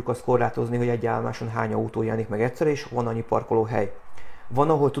indulással tudjuk azt korlátozni, hogy egy állomáson hány autó jelenik meg egyszerre, és van annyi parkolóhely. Van,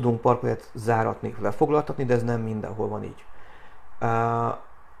 ahol tudunk parkolóhelyet záratni, lefoglaltatni, de ez nem mindenhol van így.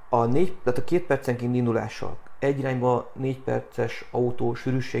 Tehát a 2 percenként indulással, egy irányba 4 perces autó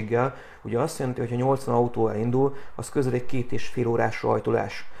sűrűséggel, ugye azt jelenti, hogy ha 80 autó elindul, az közel egy 2,5 órás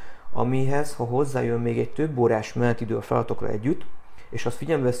rajtolás. Amihez, ha hozzájön még egy több órás menetidő a feladatokra együtt, és azt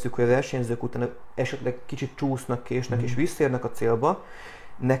figyelembe vesszük, hogy a versenyzők utána esetleg kicsit csúsznak, késnek és visszérnek a célba,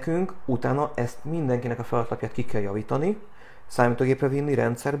 nekünk utána ezt mindenkinek a feladatlapját ki kell javítani, számítógépre vinni,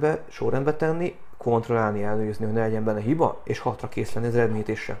 rendszerbe, sorrendbe tenni, kontrollálni, ellenőrizni, hogy ne legyen benne hiba, és 6-ra kész lenni az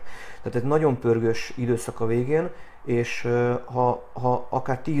eredményítésre. Tehát egy nagyon pörgős időszak a végén, és ha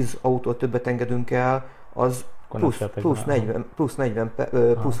akár 10 autót többet engedünk el, az plusz 20-30-40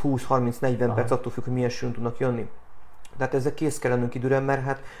 perc, attól függ, hogy milyen sűrűn tudnak jönni. Tehát ezzel kész kell lennünk időre, mert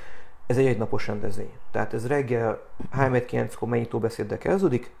hát ez egy egynapos rendezvény. Tehát ez reggel 3-9-kor megnyitóbeszéddel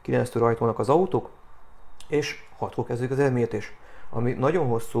kezdődik, 9-től rajtolnak az autók, és 6-kor kezdődik az eredményítés. Ami nagyon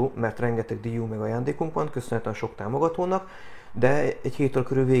hosszú, mert rengeteg díjunk meg ajándékunk van, köszönhetően sok támogatónak, de egy héttől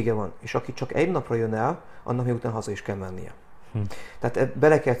körül vége van. És aki csak egy napra jön el, annak még után haza is kell mennie. Tehát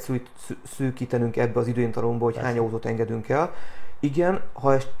bele kell szűkítenünk ebbe az időintalomba, hogy hány autót engedünk el. Igen,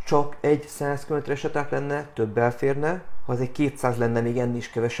 ha ez csak egy 100 km-es esetek lenne, több elférne, ha ez egy 200 lenne, még ennél is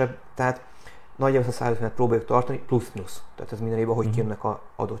kevesebb. Tehát nagyjából 150-et próbáljuk tartani, plusz-minusz. Tehát ez minden évben, hogy kijönnek az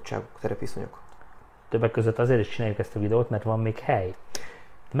adottságok, terepviszonyok. Többek között azért is csináljuk ezt a videót, mert van még hely.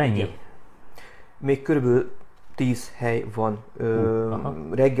 Mennyi? Igen. Még körülbelül 10 hely van.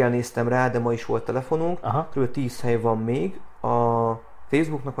 Reggel néztem rá, de ma is volt telefonunk. Körülbelül 10 hely van még. A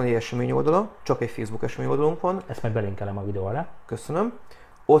Facebooknak van egy esemény oldala, csak egy Facebook esemény oldalunk van. Ezt meg belinkelem a videó alá. Köszönöm.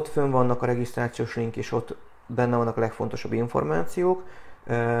 Ott fönn vannak a regisztrációs link, és ott benne vannak a legfontosabb információk.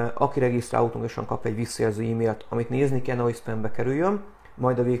 Aki regisztrál automatikusan kap egy visszajelző e-mailt, amit nézni kell, hogy spambe kerüljön.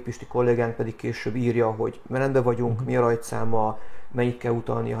 Majd a Végpisti kollégánk pedig később írja, hogy rendben vagyunk, mi a rajtszáma, mennyit kell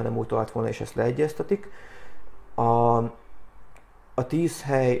utalni, ha nem utalt volna, és ezt leegyeztetik. A 10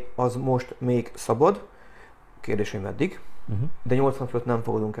 hely az most még szabad, kérdés, hogy meddig, de 80 fölött nem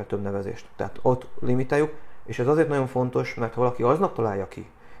fogadunk el több nevezést. Tehát ott limitáljuk, és ez azért nagyon fontos, mert ha valaki aznap találja ki,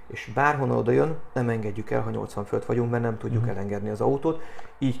 és bárhonnan oda jön, nem engedjük el, ha 80 fölött vagyunk, mert nem tudjuk elengedni az autót.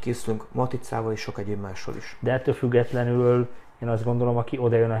 Így készülünk maticával és sok egyéb mással is. De ettől függetlenül én azt gondolom, aki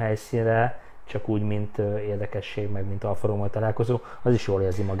oda jön a helyszínre, csak úgy, mint érdekesség, meg mint Alfa Romeo találkozó, az is jól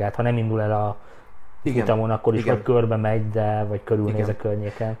érzi magát. Ha nem indul el a futamon, akkor is vagy körbe megy, de vagy körülnéz a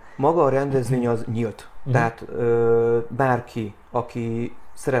környéken. Maga a rendezvény az nyílt. Tehát bárki, aki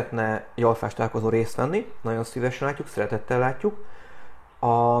szeretne egy alfás találkozón részt venni, nagyon szívesen látjuk, szeretettel látjuk.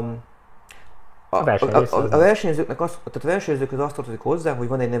 A versenyzőkhez azt tartozik hozzá, hogy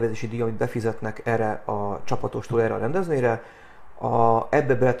van egy nevezési díj, amit befizetnek erre a csapatostól, erre a rendezvényre.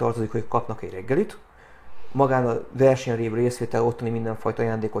 Ebbe beletartozik, hogy kapnak egy reggelit. Magán a versenyen lévő részvétel, ottani mindenfajta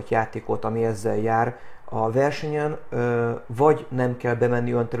ajándékot, játékot, ami ezzel jár. A versenyen vagy nem kell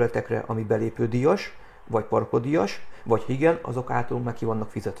bemenni olyan területekre, ami belépődíjas, vagy parkolódíjas, vagy igen, azok általunk már ki vannak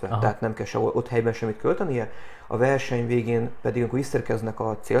fizetve. Tehát nem kell ott helyben semmit költenie. A verseny végén pedig, amikor visszaérkeznek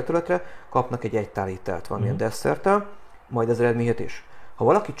a célterületre, kapnak egy tál ételt, valamilyen desszerttel, majd az eredményetés. Ha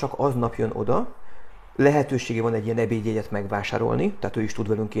valaki csak aznap jön oda, lehetősége van egy ilyen ebédjegyet megvásárolni, tehát ő is tud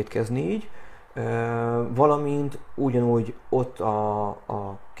velünk étkezni így, valamint ugyanúgy ott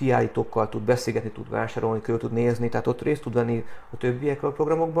a kiállítókkal tud beszélgetni, tud vásárolni, körül tud nézni, tehát ott részt tud venni a többiekkel a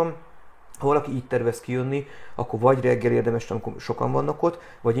programokban. Ha valaki így tervez kijönni, akkor vagy reggel érdemes, amikor sokan vannak ott,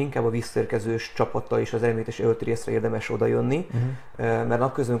 vagy inkább a visszaérkezős csapattal és az elmélyítés előtti részre érdemes oda jönni, mert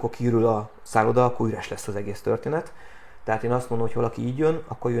napközben, amikor kiürül a szálloda, akkor üres lesz az egész történet. Tehát én azt mondom, hogy valaki így jön,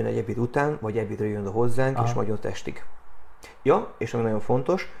 akkor jön egy ebéd után, vagy ebédre jön oda hozzánk, és majd ott estig. Ja, és ami nagyon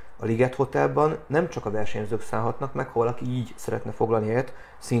fontos, a Liget Hotelban nem csak a versenyzők szállhatnak meg, ha valaki így szeretne foglalni helyet,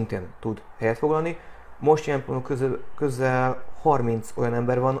 szintén tud helyet foglalni. Most ilyen közel 30 olyan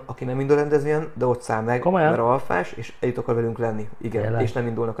ember van, aki nem indul a rendezvényen, de ott száll meg, komolyan? Mert alfás, és együtt akar velünk lenni. Igen, Jelen. És nem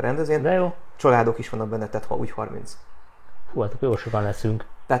indulnak a rendezvényen. De jó. Családok is vannak benne, tehát úgy 30. Hú, hát jó sokan leszünk.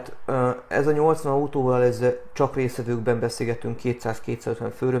 Tehát ez a 80 autóval, ez csak résztvevőkben beszélgetünk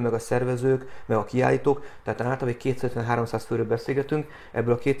 200-250 főről, meg a szervezők, meg a kiállítók, tehát általában 250-300 főről beszélgetünk.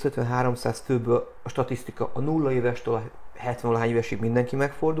 Ebből a 250-300 főből a statisztika a 0 évestől a 70 évesig mindenki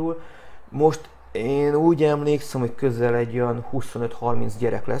megfordul. Most Én úgy emlékszem, hogy közel egy olyan 25-30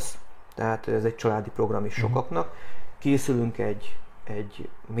 gyerek lesz, tehát ez egy családi program is sokaknak. Készülünk egy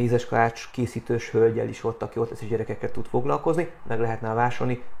mézeskalács készítős hölgyel is ott, aki ott lesz és gyerekekkel tud foglalkozni, meg lehetne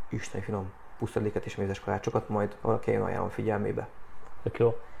vásárolni isteni finom pusztadéket és mézeskalácsokat, majd valaki ajánlom figyelmébe. Tök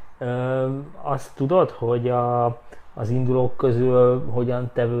jó. Azt tudod, hogy az indulók közül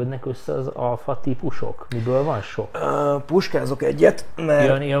hogyan tevődnek össze az alfa típusok? Miből van sok? Puskázok egyet,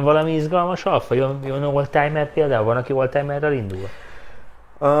 mert... Jön valami izgalmas alfa? Jön oldtimer például? Van, aki oldtimerrel indul?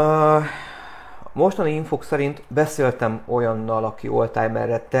 Mostani infok szerint beszéltem olyannal, aki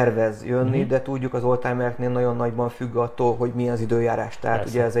oldtimerre tervez jönni, de tudjuk az oldtimereknél nagyon nagyban függ attól, hogy milyen az időjárás. Tehát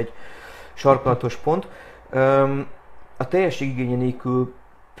persze. Ugye ez egy sarkalatos pont. A teljesség igénye nélkül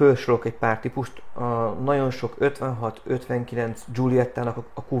felsorolok egy pár típust. Nagyon sok 56-59 Giuliettának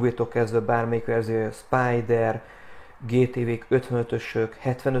a QV-tól kezdve bármelyik verziója, Spider, GTV-k, 55-ösök,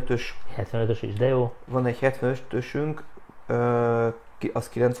 75-ös. 75-ös is, de jó. Van egy 75-ösünk,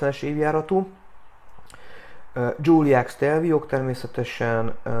 az 90-es évjáratú. Giuliák, Stelviók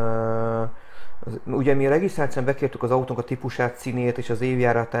természetesen. Ugye mi a regisztráción bekértük az autónk a típusát, színét és az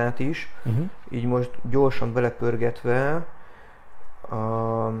évjáratát is. Így most gyorsan belepörgetve.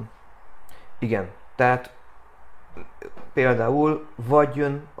 Igen, tehát például vagy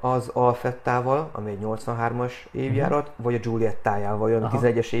jön az Alfettával, ami egy 83-as évjárat, vagy a Giuliettájával jön,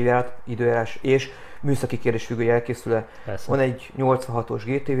 11-es évjárat, időjárás és műszaki kérdés függő, hogy elkészül-e. Van egy 86-os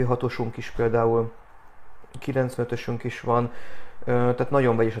GTV 6-osunk is például, 95-ösünk is van, tehát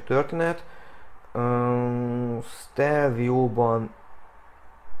nagyon vegyes a történet. Stelvióban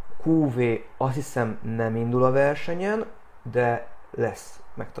QV azt hiszem nem indul a versenyen, de lesz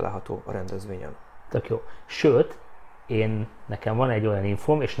megtalálható a rendezvényen. Tök jó. Sőt, nekem van egy olyan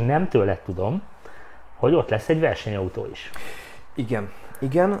infóm, és nem tőled tudom, hogy ott lesz egy versenyautó is.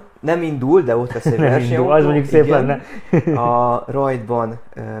 Igen, nem indul, de ott lesz egy versenyautó. Az mondjuk szép lenne. A rajtban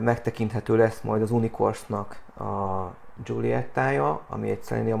megtekinthető lesz majd az Unicourse-nak a Giuliettája, ami egy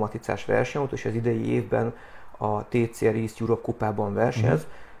Szalini maticás versenyautó, és az idei évben a TCR East Europe kupában versenyez.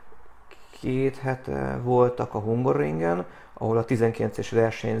 2 hete voltak a Hungaroringen, ahol a 19-es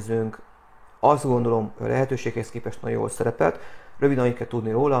versenyzőnk azt gondolom lehetőséghez képest nagyon jól szerepelt. Röviden annyit kell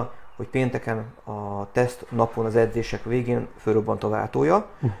tudni róla, hogy pénteken a teszt napon az edzések végén fölrobbant a váltója.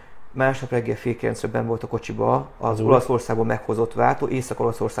 Másnap reggel fél 9-re benn volt a kocsiba az Olaszországból meghozott váltó,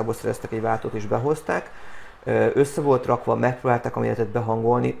 Észak-Olaszországból szereztek egy váltót és behozták. Össze volt rakva, megpróbálták, amit lehetett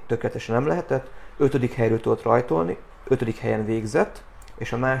behangolni, tökéletesen nem lehetett. 5. helyről tudott rajtolni, 5. helyen végzett,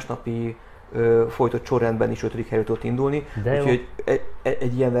 és a másnapi folytott sorrendben is 5. helyről tudott indulni. Úgyhogy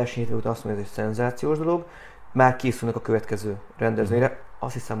egy ilyen versenyt után azt mondja, hogy ez egy szenzációs dolog. Már készülnek a következő rendezvényre.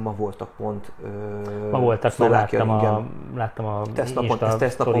 Azt hiszem ma voltak pont. Ma voltak, mert láttam a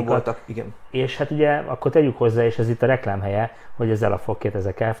tesztnapon voltak, igen. És hát ugye akkor tegyük hozzá, és ez itt a reklámhelye, hogy az Elafog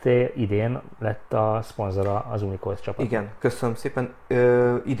 2000 Kft. Idén lett a szponzora az Unicourse csapat. Igen, köszönöm szépen.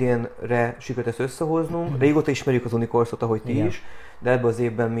 Idénre sikerült ezt összehoznunk. Régóta ismerjük az Unicourse-ot, ahogy ti is, de ebben az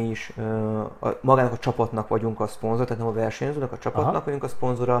évben mi is magának a csapatnak vagyunk a szponzor, tehát nem a versenyzőnek, a csapatnak vagyunk a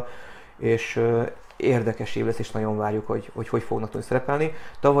szponzora, és érdekes év lesz, és nagyon várjuk, hogy fognak tudni szerepelni.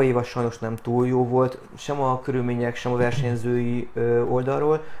 Tavaly év sajnos nem túl jó volt, sem a körülmények, sem a versenyzői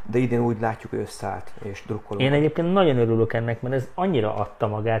oldalról, de idén úgy látjuk, hogy összeállt, és drukkolunk. Én egyébként nagyon örülök ennek, mert ez annyira adta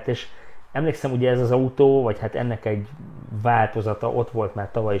magát, és emlékszem, ugye ez az autó, vagy hát ennek egy változata ott volt már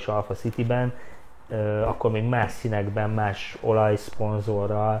tavaly is Alfa Cityben, akkor még más színekben, más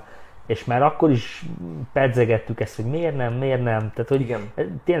olajszponzorral, és már akkor is pedzegettük ezt, hogy miért nem, tehát hogy igen.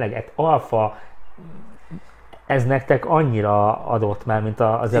 Tényleg Alfa, ez nektek annyira adott már, mint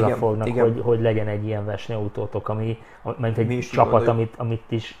az Elafognak, hogy legyen egy ilyen versenyautótok, mint egy csapat, amit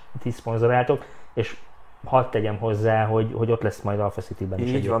ti szponzoráltok, és hadd tegyem hozzá, hogy ott lesz majd Alfa Cityben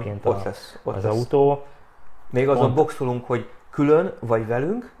is egyébként ott az autó. Még azon boxolunk, hogy külön vagy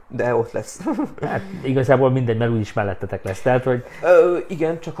velünk, de ott lesz. Hát igazából mindegy, mert úgyis mellettetek lesz. Tehát, hogy...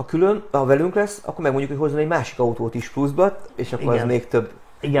 Igen, csak ha velünk lesz, akkor megmondjuk, hogy hozzon egy másik autót is pluszba, és akkor az még több.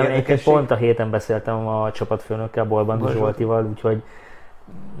 Igen, egyébként pont a héten beszéltem a csapatfőnökkel, Bolbandi Zsoltival, úgyhogy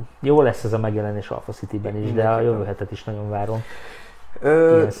jó lesz ez a megjelenés Alfa Cityben is, de a jövő hetet is nagyon várom.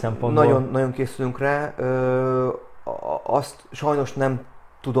 Nagyon készülünk rá. Azt sajnos nem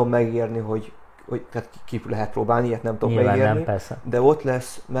tudom megérni, hogy tehát ki lehet próbálni, ilyet nem tudom megérni, de ott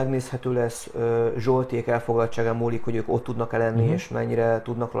lesz, megnézhető lesz, Zsoltiék elfoglaltságán múlik, hogy ők ott tudnak lenni, és mennyire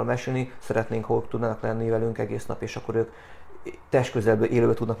tudnak róla mesélni. Szeretnénk, ha ők tudnának lenni velünk egész nap, és akkor ők testközelből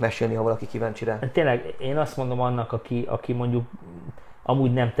élőben tudnak mesélni, ha valaki kíváncsi rá. Tényleg, én azt mondom annak, aki mondjuk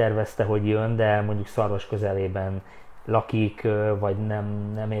amúgy nem tervezte, hogy jön, de mondjuk Szarvas közelében lakik, vagy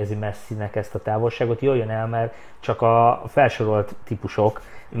nem érzi messzinek ezt a távolságot, jöjjön el, mert csak a felsorolt típusok,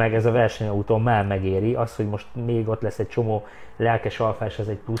 meg ez a versenyautó már megéri. Az, hogy most még ott lesz egy csomó lelkes alfás, ez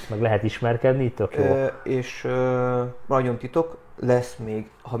egy plusz, meg lehet ismerkedni, tök jó. És maradjon titok, lesz még,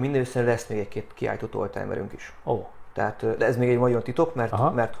 ha minden össze lesz még egy-két kiállított oldtimerünk is. Tehát de ez még egy nagyon titok,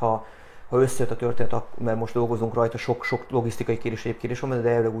 mert ha összejött a történet, mert most dolgozunk rajta, sok logisztikai kérdés van, de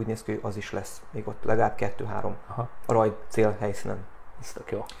elvileg úgy néz ki, hogy az is lesz. Még ott legalább 2-3 a rajt cél helyszínen. Ez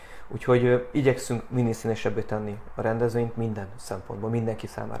tök jó. Úgyhogy igyekszünk minél színesebbé tenni a rendezvényt minden szempontból, mindenki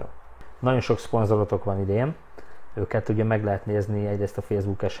számára. Nagyon sok szponzorotok van idén. Őket ugye meg lehet nézni egyrészt a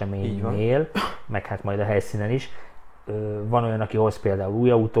Facebook eseménynél, meg hát majd a helyszínen is. Van olyan, aki hoz például új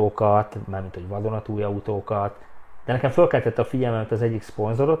autókat, mármint hogy vadonatúj autókat, de nekem fölkeltette a figyelmemet az egyik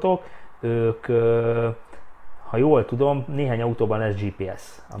szponzorotok, ők, ha jól tudom, néhány autóban lesz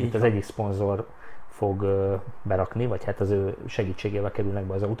GPS, amit az egyik szponzor fog berakni, vagy hát az ő segítségével kerülnek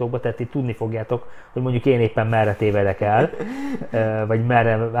be az autókba, tehát itt tudni fogjátok, hogy mondjuk én éppen merre tévedek el, vagy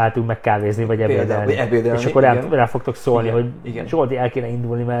merre álltunk meg kávézni, vagy ebédelni. És akkor rá fogtok szólni, hogy Zsolti, el kéne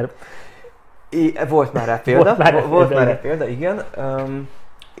indulni, mert... Volt már rá példa, igen.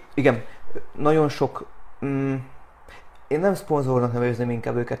 Igen, nagyon sok... Én nem szponzornak nevezném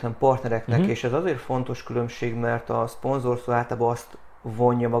inkább őket, hanem partnereknek, és ez azért fontos különbség, mert a szponzor szó általában azt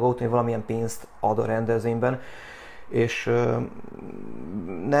vonja maga után, hogy valamilyen pénzt ad a rendezvényben, és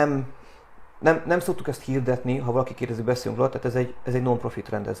nem szoktuk ezt hirdetni, ha valaki kérdezi, beszélünk róla, tehát ez egy non-profit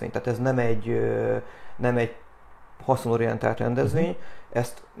rendezvény, tehát ez nem egy haszonorientált rendezvény,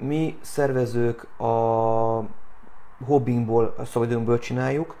 ezt mi szervezők a hobbinkból, a szabadidőnkből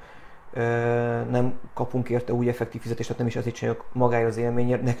csináljuk, nem kapunk érte új effektív fizetést, tehát nem is azért csináljuk magáért az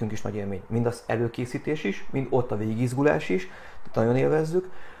élményért, nekünk is nagy élmény. Mind az előkészítés is, mind ott a végigizgulás is, tehát nagyon élvezzük.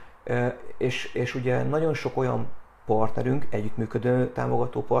 És ugye nagyon sok olyan partnerünk, együttműködő,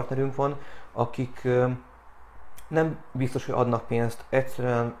 támogató partnerünk van, akik nem biztos, hogy adnak pénzt,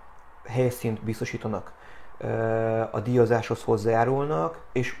 egyszerűen helyszínt biztosítanak, a díjazáshoz hozzájárulnak,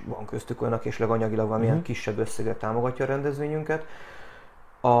 és van köztük olyanok, és leganyagilag valamilyen kisebb összeggel támogatja a rendezvényünket.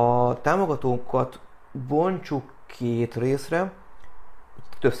 A támogatókat bontsuk két részre,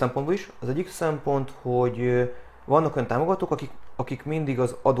 több szempontból is. Az egyik szempont, hogy vannak olyan támogatók, akik mindig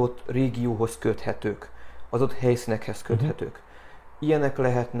az adott régióhoz köthetők, az adott helyszínekhez köthetők. Ilyenek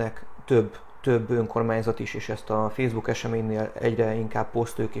lehetnek több önkormányzat is, és ezt a Facebook eseménynél egyre inkább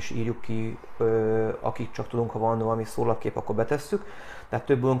posztoljuk és írjuk ki, akik csak tudunk, ha van valami szólakkép, akkor betesszük. Tehát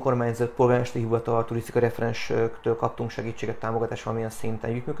több önkormányzat, polgármesteri hivatal, turisztikai referenstől kaptunk segítséget, támogatást, valamilyen szinten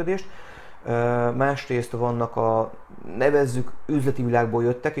együttműködést. Másrészt vannak nevezzük, üzleti világból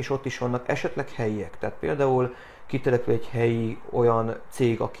jöttek, és ott is vannak esetleg helyiek. Tehát például kitelepül egy helyi olyan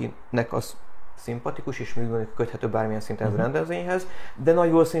cég, akinek az szimpatikus és működőnek köthető bármilyen szinten ez a rendezvényhez, de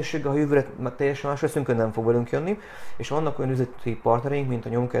nagy valószínűséggel, ha jövőre teljesen más leszünk, nem fog velünk jönni. És vannak olyan üzleti partnereink, mint a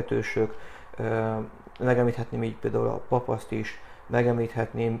nyomkettősök, megemlíthetném így például a Papaszt is,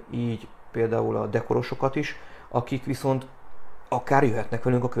 megemlíthetném így például a dekorosokat is, akik viszont akár jöhetnek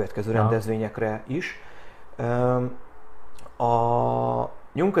velünk a következő rendezvényekre is. A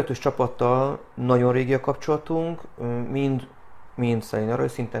nyomkettős csapattal nagyon régi a kapcsolatunk, mind Szelénaraj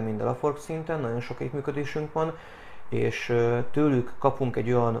szinten, mind Elafork szinten, nagyon sok együttműködésünk van, és tőlük kapunk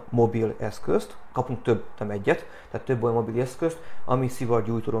egy olyan mobil eszközt, kapunk több, nem egyet, tehát több olyan mobil eszközt, ami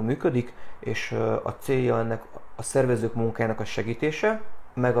szivargyújtóról működik, és a célja ennek a szervezők munkájának a segítése,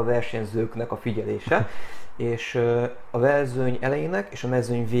 meg a versenyzőknek a figyelése, és a mezőny elejének és a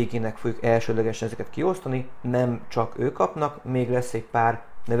mezőny végének fogjuk elsődlegesen ezeket kiosztani, nem csak ők kapnak, még lesz egy pár,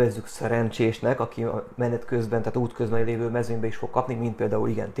 nevezzük szerencsésnek, aki a menet közben, tehát út közben lévő mezőnybe is fog kapni, mint például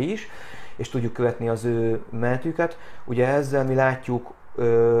igen, ti is, és tudjuk követni az ő menetüket. Ugye ezzel mi látjuk,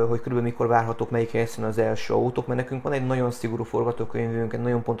 hogy körülbelül mikor várhatók melyik helyszínen az első autók, mert nekünk van egy nagyon szigorú forgatókönyvünk, egy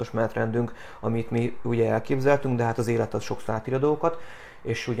nagyon pontos menetrendünk, amit mi ugye elképzeltünk, de hát az élet az sokszor átírja dolgokat,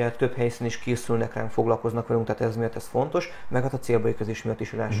 és ugye több helyszín is készülnek ránk, foglalkoznak velünk, tehát ez miatt ez fontos, meg hát a célbaérkezés miatt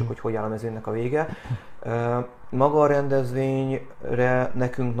is lássuk, hogy áll a mezőnynek a vége. Maga a rendezvényre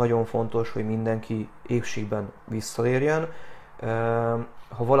nekünk nagyon fontos, hogy mindenki épségben visszalérjen.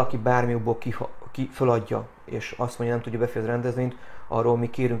 Ha valaki bármiukból föladja, és azt mondja, nem tudja befejezni a rendezvényt, arról mi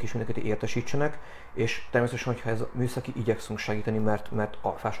kérünk is mindenkit, hogy értesítsenek, és természetesen, hogyha ez műszaki, igyekszünk segíteni, mert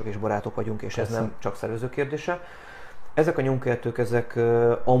alfások és barátok vagyunk, és ez nem csak szervező kérdése. Ezek a nyomkettők, ezek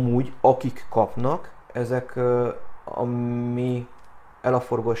amúgy, akik kapnak, ezek a mi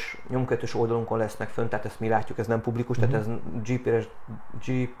Elaforgos nyomkettős oldalunkon lesznek fönn, tehát ezt mi látjuk, ez nem publikus, tehát ez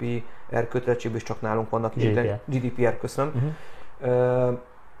GDPR kötelezettségben is csak nálunk vannak, GDPR, köszönöm.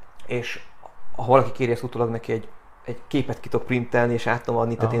 És ha valaki kéri, ezt utólag neki egy egy képet ki tudok printelni és át tudom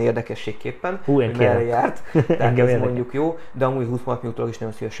adni, tehát én érdekességképpen, hogy merre járt. Tehát ez mondjuk jó, de amúgy 20 minutig is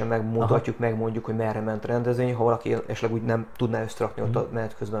nagyon szívesen megmutatjuk, megmondjuk, hogy merre ment a rendezvény, ha valaki esetleg úgy nem tudná összerakni ott a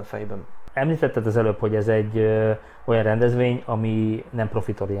menet közben fejben. Említetted az előbb, hogy ez egy olyan rendezvény, ami nem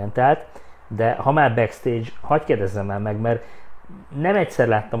profitorientált, de ha már backstage, hadd kérdezzem már meg, mert nem egyszer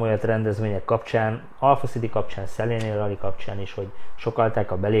láttam olyat rendezvények kapcsán, Alpha City kapcsán, Szellénél Rally kapcsán is, hogy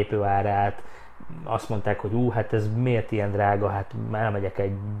sokalták a belépő árát, azt mondták, hogy hát ez miért ilyen drága, hát elmegyek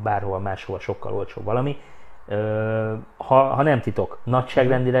egy bárhol máshol sokkal olcsóbb valami. Ha nem titok,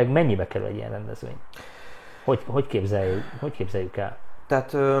 nagyságrendileg mennyibe kerül egy ilyen rendezvény? Hogy képzeljük el?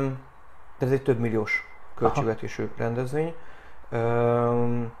 Tehát ez egy több milliós költségvetésű rendezvény.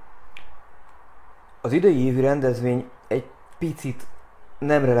 Az idei évi rendezvény egy picit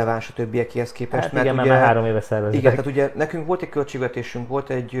nem releváns a többiekihez képest. Hát igen, mert már 3 éve szervezik. Igen, tehát ugye nekünk volt egy költségvetésünk, volt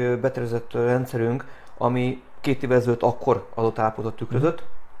egy betervezett rendszerünk, ami 2 évvel ezelőtt akkor adott állapotot tükrözött,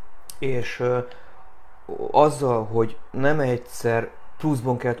 és azzal, hogy nem egyszer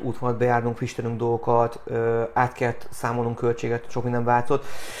pluszban kellett útvonalat bejárnunk, frissítenünk dolgokat, át kellett számolnunk költséget, sok minden változott.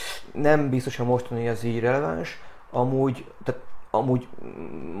 Nem biztos, hogy mostani ez így releváns. Amúgy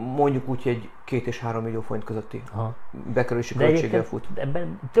mondjuk úgy, hogy egy 2 és 3 millió forint közötti bekerülési költséggel fut.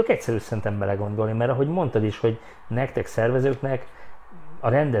 Ebben tök egyszerű szerintem belegondolni, mert ahogy mondtad is, hogy nektek szervezőknek a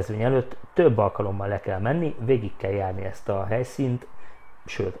rendezvény előtt több alkalommal le kell menni, végig kell járni ezt a helyszínt,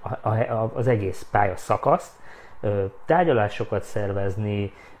 sőt az egész pályaszakaszt, tárgyalásokat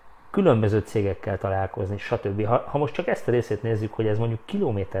szervezni, különböző cégekkel találkozni, stb. Ha most csak ezt a részét nézzük, hogy ez mondjuk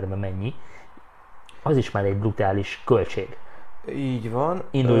kilométerben mennyi, az is már egy brutális költség. Így van.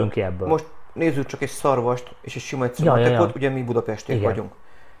 Induljunk ki ebből. Most nézzük csak egy Szarvast és egy sima egyszerűen. Ugye mi budapestiek vagyunk.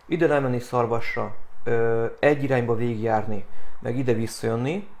 Ide lemenni Szarvasra, egy irányba végigjárni, meg ide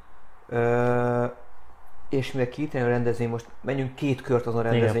visszajönni, és mivel kétlen a rendezvény, most menjünk 2 kört azon a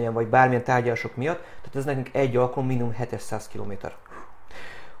rendezvényen, vagy bármilyen tárgyalások miatt, tehát ez nekünk egy alkalom minimum 700 km.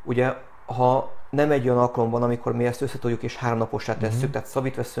 Ugye, ha nem egy olyan alkalomban, amikor mi ezt összetudjuk és 3 napossá tesszük, tehát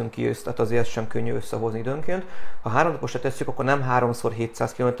Szabit veszünk ki, tehát azért sem könnyű összehozni időnként. Ha 3 napossá tesszük, akkor nem 3-szor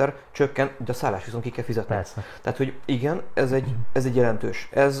 700 km csökken, de a szállás viszont ki kell fizetni. Persze. Tehát, hogy igen, ez egy jelentős.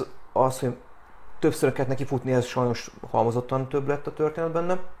 Ez az, hogy többször kellett neki futni, ez sajnos halmozottan több lett a történet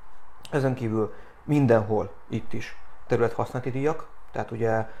benne. Ezen kívül mindenhol, itt is területhasználati díjak, tehát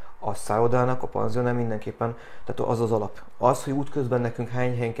ugye a szállodának, a panziónál mindenképpen, tehát az az alap. Az, hogy útközben nekünk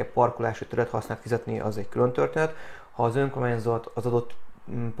hány helyen kell parkolási területhasználat fizetni, az egy külön történet. Ha az önkormányzat, az adott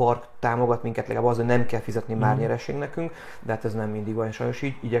park támogat minket, legalább az, hogy nem kell fizetni már nyereség nekünk, de hát ez nem mindig van, sajnos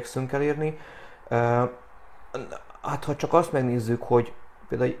így igyekszünk elérni. Hát ha csak azt megnézzük, hogy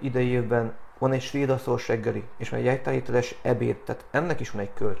például idei évben van egy svédasztalos reggeli, és van egy egytálételes ebéd, tehát ennek is van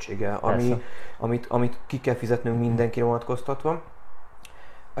egy költsége, amit ki kell fizetnünk mindenkire vonatkoztatva.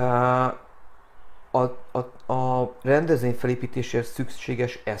 A rendezvény felépítésére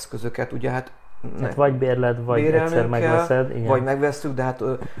szükséges eszközöket, ugye hát vagy bérled, vagy egyszer megveszed. Igen. Vagy megveszünk, de hát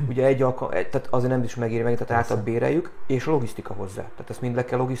ugye tehát azért nem is megéri meg, tehát általában béreljük, és a logisztika hozzá. Tehát ezt mind le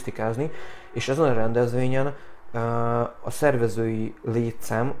kell logisztikázni, és ezen a rendezvényen a szervezői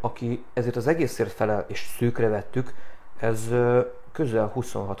létszám, aki ezért az egészért felel, és szűkre vettük, ez közel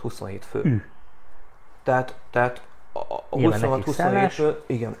 26-27 fő. Tehát a 26-27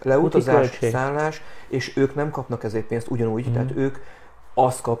 igen, leutazás, szállás, és ők nem kapnak ezért pénzt ugyanúgy, tehát ők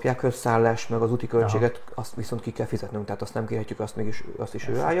azt kapják, hogy szállás meg az úti költséget, azt viszont ki kell fizetnünk, tehát azt nem kérhetjük, azt is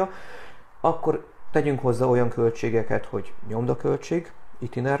ő állja. Akkor tegyünk hozzá olyan költségeket, hogy nyomdaköltség,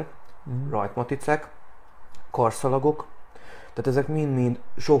 itiner, rajtmaticek, karszalagok, tehát ezek mind-mind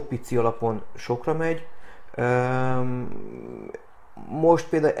sok pici alapon sokra megy. Most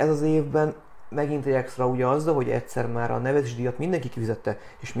például ez az évben megint egy extra ugye azzal, hogy egyszer már a nevezési díjat mindenki kifizette,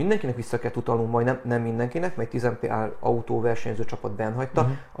 és mindenkinek vissza kell utalnunk, majd nem mindenkinek, mert 10 autóversenyző csapat bennhagyta,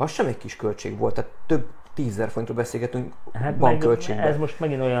 az sem egy kis költség volt, tehát több 10 000 forintról beszélgetünk bankköltségben. Ez most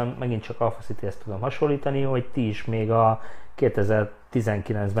megint csak Alpha Cityhez tudom hasonlítani, hogy ti is még a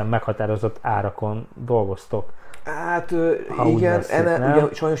 2019-ben meghatározott árakon dolgoztok. Hát igen, ugye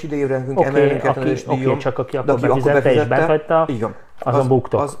sajnos idejére nekünk emelnünk kellett a nevezési díjon. Csak aki akkor befizette és benthagyta, azon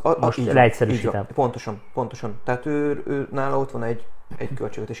buktok. Most leegyszerűsítem. Pontosan. Tehát ő nála ott van egy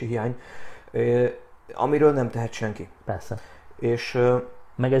költségvetési hiány, amiről nem tehet senki. Persze. És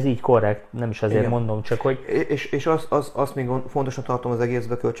meg ez így korrekt, nem is azért mondom, csak hogy... És azt még fontosnak tartom az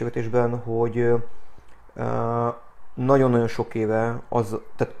egészben költségvetésben, hogy nagyon-nagyon sok éve,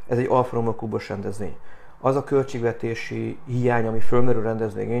 tehát ez egy Alfa Romeo klubos rendezvény. az a költségvetési hiány, ami fölmerül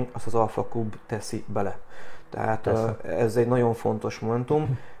rendezvényén, azt az Alfa Klub teszi bele. Tehát ez egy nagyon fontos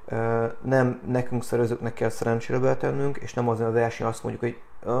momentum. Nem nekünk szervezőknek kell szerencsére betennünk, és nem azért a verseny azt mondjuk, hogy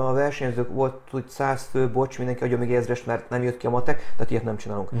a versenyzők volt, hogy 100 fő, bocs, mindenki adja még 1000-est, mert nem jött ki a matek, tehát ilyet nem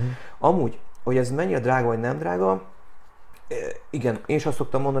csinálunk. Amúgy, hogy ez mennyire drága vagy nem drága, igen, én is azt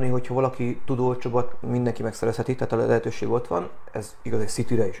szoktam mondani, hogy ha valaki tud olcsóbbat, mindenki megszerezheti, tehát a lehetőség ott van, ez igaz egy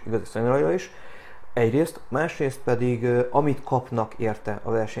Cityre is, igaz egy Szentgyörgyre is. Egyrészt, másrészt pedig amit kapnak érte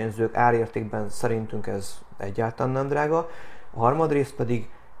a versenyzők árértékben, szerintünk ez egyáltalán nem drága. A harmadrészt pedig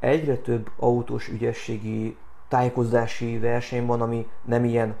egyre több autós ügyességi tájékozási verseny van, ami nem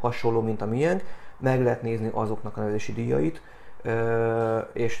ilyen hasonló, mint a miénk. Meg lehet nézni azoknak a nevezési díjait,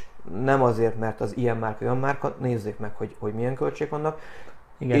 és nem azért, mert az ilyen márka, olyan márka, nézzék meg, hogy milyen költség vannak.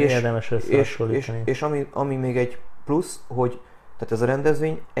 Igen, érdemes összehasonlítani. És ami még egy plusz, hogy tehát ez a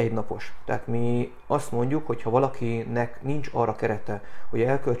rendezvény egynapos. Tehát mi azt mondjuk, hogy ha valakinek nincs arra kerete, hogy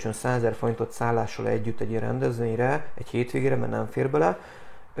elköltsön 100 000 forintot szállással együtt egy ilyen rendezvényre, egy hétvégére, mert nem fér bele,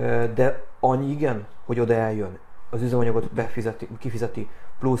 de annyi igen, hogy oda eljön, az üzemanyagot kifizeti,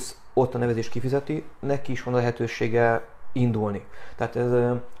 plusz ott a nevezés kifizeti, neki is van a lehetősége indulni. Tehát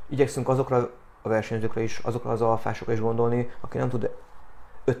igyekszünk azokra a versenyzőkre is, azokra az alfásokra is gondolni, aki nem tud,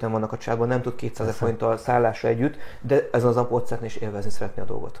 5-en vannak a csapatban, nem tud 200 000 forinttal szállásra együtt, de ezen az napot szeretné és élvezni szeretné a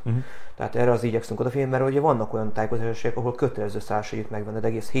dolgot. Tehát erre az igyekszünk odafigyelni, mert ugye vannak olyan tájékozások, ahol kötelező szállásra együtt megvenned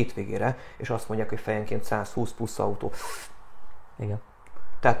egész hétvégére, és azt mondják, hogy fejenként 120 plusz autó. Igen.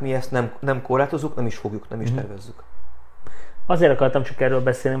 Tehát mi ezt nem korlátozunk, nem is fogjuk, nem is tervezzük. Azért akartam csak erről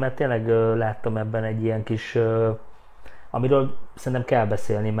beszélni, mert tényleg láttam ebben egy ilyen kis, amiről szerintem kell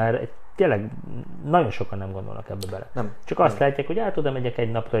beszélni, mert tényleg nagyon sokan nem gondolnak ebbe bele. Nem. Csak azt látják, hogy oda megyek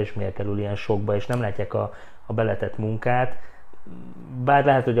egy napra, és miért kerül ilyen sokba, és nem látják a beletett munkát. Bár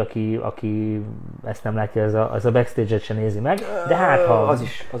lehet, hogy aki ezt nem látja, az a backstage-et sem nézi meg, de hát ha...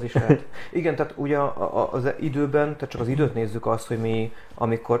 Az is lehet. Igen, tehát ugye az időben, tehát csak az időt nézzük azt, hogy mi,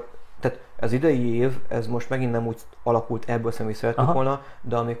 amikor, tehát az idei év, ez most megint nem úgy alakult ebből szemben, szerettük volna,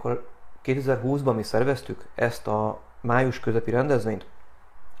 de amikor 2020-ban mi szerveztük ezt a május közepi rendezvényt,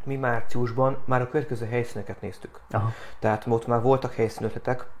 mi márciusban már a következő helyszíneket néztük. Tehát ott már voltak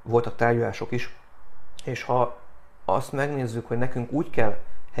helyszínötletek, voltak tárgyalások is, és ha azt megnézzük, hogy nekünk úgy kell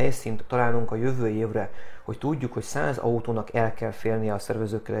helyszínt találnunk a jövő évre, hogy tudjuk, hogy 100 autónak el kell férnie a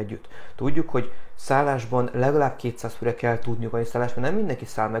szervezőkkel együtt. Tudjuk, hogy szállásban legalább 200 főre kell tudniuk a szállás, mert nem mindenki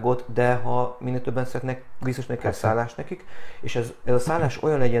száll meg ott, de ha minél többen szeretnek, biztos meg kell szállás nekik, és ez a szállás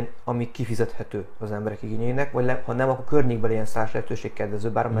olyan legyen, ami kifizethető az emberek igényeinek, vagy ha nem, akkor környékben legyen szállás lehetőség kedvező,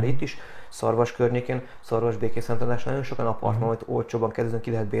 bár már itt is, Szarvas környékén, Szarvas Békészentandrás, nagyon sokan apartmanot olcsóban kedvezően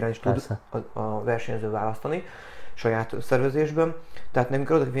ki lehet bérelni, és tud a versenyző választani saját szervezésben. Tehát nekünk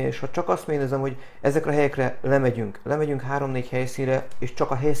odafigyelni, és ha csak azt nézem, hogy ezekre a helyekre lemegyünk 3-4 helyszínre, és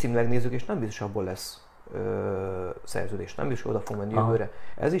csak a helyszínt megnézzük, és nem biztos abból lesz szerződés, nem biztos, hogy oda fog menni jövőre.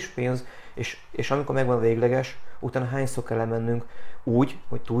 Ez is pénz, és amikor megvan a végleges, utána hányszor kell lemennünk úgy,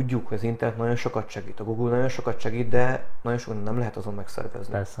 hogy tudjuk, hogy az internet nagyon sokat segít, a Google nagyon sokat segít, de nagyon sokat nem lehet azon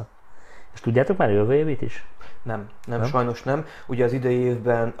megszervezni. Persze. És tudjátok már jövő évit is? Nem, sajnos nem. Ugye az idei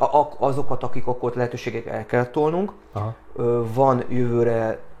évben azokat, akik akkor lehetőségek el kell tolnunk, van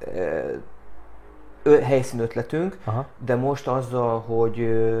jövőre helyszínötletünk, de most azzal,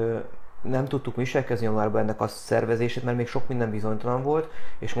 hogy nem tudtuk viselkezni januárban ennek a szervezését, mert még sok minden bizonytalan volt,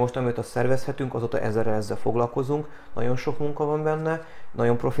 és most, amióta szervezhetünk, azóta ezzel foglalkozunk, nagyon sok munka van benne,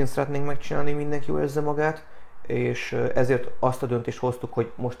 nagyon profin szeretnénk megcsinálni, mindenki jól érezze magát, és ezért azt a döntést hoztuk,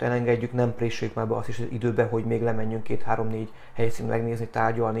 hogy most elengedjük, nem préseljük már be azt is az időbe, hogy még lemenjünk 2-3-4 helyszínt megnézni,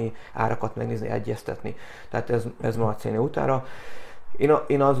 tárgyalni, árakat megnézni, egyeztetni. Tehát ez ma a célja utára.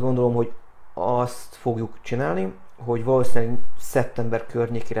 Én azt gondolom, hogy azt fogjuk csinálni, hogy valószínűleg szeptember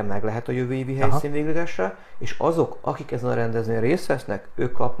környékére meg lehet a jövő évi helyszín véglegesre, és azok, akik ezen a rendezvényen részt vesznek,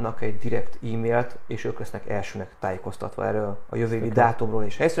 ők kapnak egy direkt e-mailt, és ők lesznek elsőnek tájékoztatva erről a jövő évi dátumról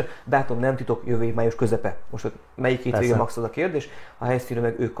és helyszínről. Dátum nem titok, jövő év május közepe. Most melyik hétvége max az a kérdés, a helyszínről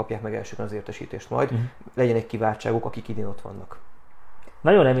meg ők kapják meg elsőben az értesítést majd. Legyen egy kiváltságuk, akik idén ott vannak.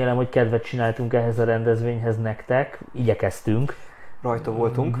 Nagyon remélem, hogy kedvet csináltunk ehhez a rendezvényhez nektek, igyekeztünk. Rajta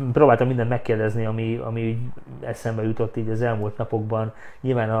voltunk. Próbáltam mindent megkérdezni, ami eszembe jutott így az elmúlt napokban.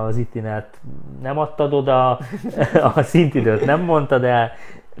 Nyilván az itinát nem adtad oda, a szintidőt nem mondtad el,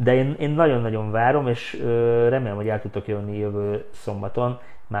 de én nagyon-nagyon várom, és remélem, hogy el tudtok jönni jövő szombaton,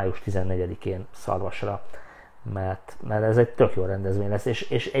 május 14-én Szarvasra. Mert ez egy tök jó rendezvény lesz,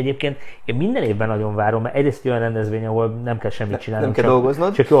 és egyébként én minden évben nagyon várom, mert egyrészt olyan rendezvény, ahol nem kell semmit csinálni,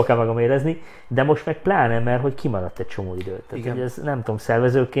 csak jól kell magam érezni, de most meg pláne, mert hogy kimaradt egy csomó időt. Tehát, hogy ez, nem tudom,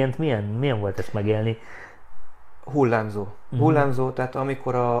 szervezőként milyen volt ezt megélni? Hullámzó, tehát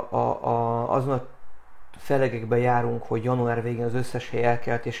amikor azon a felegekben járunk, hogy január végén az összes hely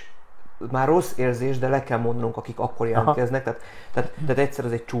elkelt, és már rossz érzés, de le kell mondanunk, akik akkor jelentkeznek. Tehát egyszer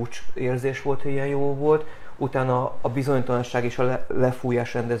ez egy csúcs érzés volt, hogy ilyen jó volt. Utána a bizonytalanság és a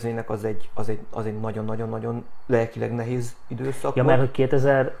lefújás rendezvénynek az egy nagyon-nagyon-nagyon lelkileg nehéz időszak ja, volt. Mert hogy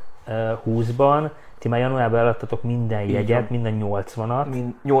 2020-ban ti már januárban eladtatok minden jegyet, minden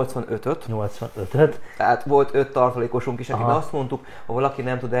 80-at. 85-öt. 85-öt. Tehát volt 5 tartalékosunk is, akik azt mondtuk, ha valaki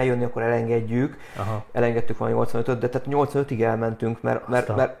nem tud eljönni, akkor elengedjük. Elengedtük valami 85-öt, de tehát 85-ig elmentünk, mert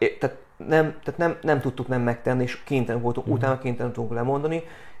nem tudtuk nem megtenni, és kénytelen voltunk, utána kénytelen tudtunk lemondani,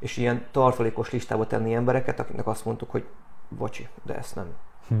 és ilyen tartalékos listába tenni embereket, akiknek azt mondtuk, hogy bocsi, de ezt nem.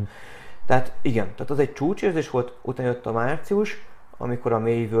 Tehát igen, tehát az egy csúcsérzés volt, utána jött a március, amikor a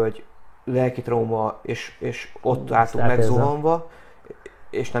Mélyvölgy lelki trauma, és ott álltunk megzuhanva,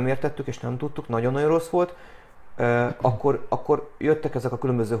 és nem értettük, és nem tudtuk, nagyon-nagyon rossz volt. Akkor jöttek ezek a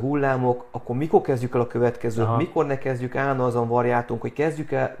különböző hullámok, akkor mikor kezdjük el a következőt, mikor ne kezdjük, állandóan azon variáltunk, hogy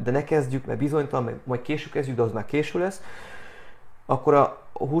kezdjük el, de ne kezdjük, mert bizonytalan, meg majd később kezdjük, de az már késő lesz. Akkor a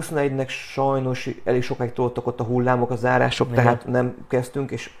 21-nek sajnos elég sokáig toltak ott a hullámok, a zárások, tehát nem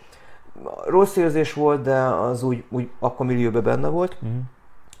kezdtünk, és rossz érzés volt, de az úgy akkor millióban benne volt.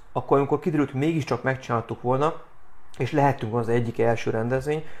 Akkor, amikor kiderült, hogy mégiscsak megcsináltuk volna, és lehettünk az egyik első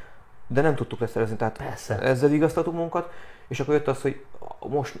rendezvény, de nem tudtuk leszerezni, tehát ezzel vigasztaltuk magunkat, és akkor jött az, hogy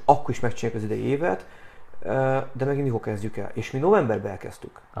most akkor is megcsináljuk az idei évet, de megint mikor kezdjük el. És mi novemberben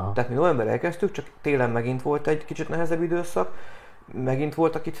elkezdtük. Tehát mi novemberben elkezdtük, csak télen megint volt egy kicsit nehezebb időszak, megint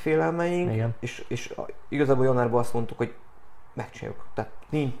voltak itt félelmeink, és igazából januárban azt mondtuk, hogy megcsináljuk. Tehát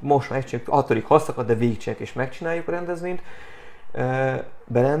most megcsináljuk, attól haszakad, de végigcsináljuk és megcsináljuk a rendezvényt.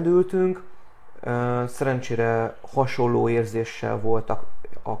 Belendültünk, szerencsére hasonló érzéssel voltak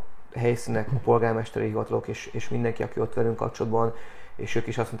a helyszínek, a polgármesteri hivatalok és mindenki, aki ott velünk kapcsolatban, és ők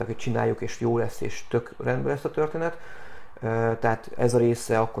is azt mondták, hogy csináljuk, és jó lesz, és tök rendben lesz a történet. Tehát ez a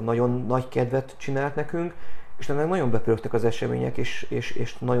része akkor nagyon nagy kedvet csinált nekünk, és ennek nagyon bepörögtek az események,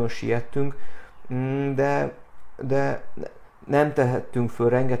 és nagyon siettünk, de nem tehettünk föl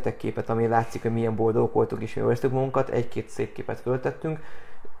rengeteg képet, ami látszik, hogy milyen boldogok voltunk, és mi éreztük magunkat, egy-két szép képet föltettünk,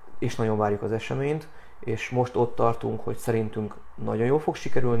 és nagyon várjuk az eseményt, és most ott tartunk, hogy szerintünk nagyon jól fog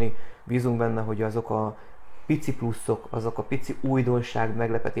sikerülni, bízunk benne, hogy azok a pici pluszok, azok a pici újdonság,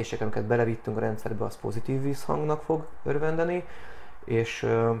 meglepetések, amiket belevittünk a rendszerbe, az pozitív visszhangnak fog örvendeni, és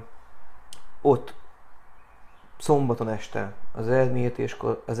ott szombaton este az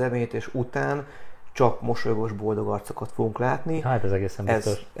eredményetés után csak mosolygós, boldog arcokat fogunk látni. Hát ez egészen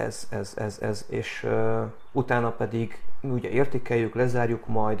biztos. És utána pedig mi ugye értékeljük, lezárjuk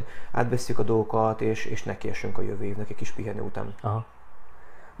majd, átbeszéljük a dolgokat, és nekiesünk a jövő évnek egy kis pihenő után.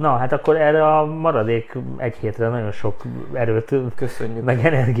 Na, hát akkor erre a maradék egy hétre nagyon sok erőt, meg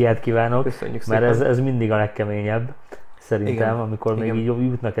energiát kívánok, köszönjük mert szépen. ez mindig a legkeményebb. Szerintem, amikor még így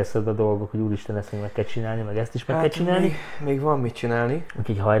jutnak eszedbe a dolgok, hogy úristen, ezt még meg kell csinálni, meg ezt is meg kell csinálni. Még van mit csinálni.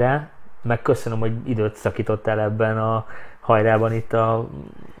 Úgyhogy hajrá! Meg köszönöm, hogy időt szakítottál ebben a hajrában itt a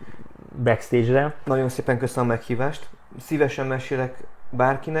backstage-re. Nagyon szépen köszönöm a meghívást. Szívesen mesélek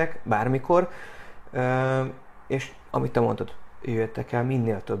bárkinek, bármikor. És amit te mondtad, jöjjetek el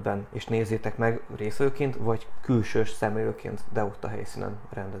minél többen, és nézzétek meg részvevőként, vagy külsős szemlélőként, de ott a helyszínen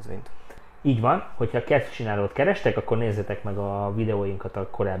rendezvényt. Így van, hogyha kedvcsinálót kerestek, akkor nézzétek meg a videóinkat a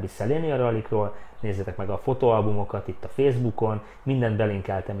korábbi Selenia Rallycról, nézzétek meg a fotóalbumokat itt a Facebookon, mindent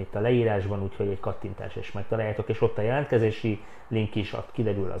belinkeltem itt a leírásban, úgyhogy egy kattintás és megtaláljátok, és ott a jelentkezési link is, ott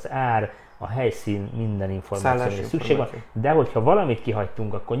kiderül az ár, a helyszín, minden információra szükség van. De hogyha valamit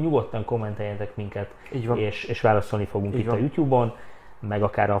kihagytunk, akkor nyugodtan kommenteljetek minket, és válaszolni fogunk itt a YouTube-on, meg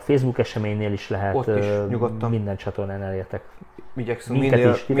akár a Facebook eseménynél is lehet, ott is, nyugodtan. Minden csatornán elértek. Igyekszünk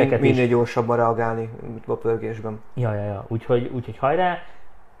minél gyorsabban reagálni a pörgésben. Ja. Úgyhogy hajrá,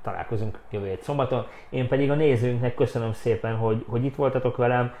 találkozunk jövő egy szombaton. Én pedig a nézőnknek köszönöm szépen, hogy itt voltatok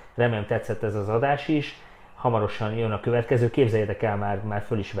velem, remélem tetszett ez az adás is. Hamarosan jön a következő, képzeljétek el, már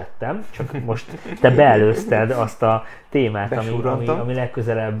föl is vettem, csak most te beelőzted azt a témát, ami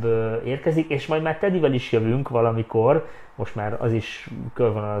legközelebb érkezik, és majd már Tedivel is jövünk valamikor, most már az is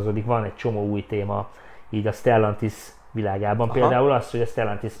körvonalazódik, van egy csomó új téma, így a Stellantis világában. Aha. Például az, hogy a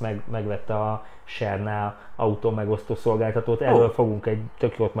Stellantis megvette a Share-nál autó megosztó szolgáltatót, erről fogunk egy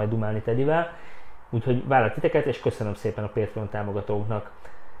tök jót majd dumálni Tedivel, úgyhogy várlak titeket, és köszönöm szépen a Patreon támogatóknak.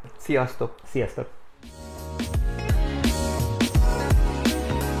 Sziasztok! Sziasztok!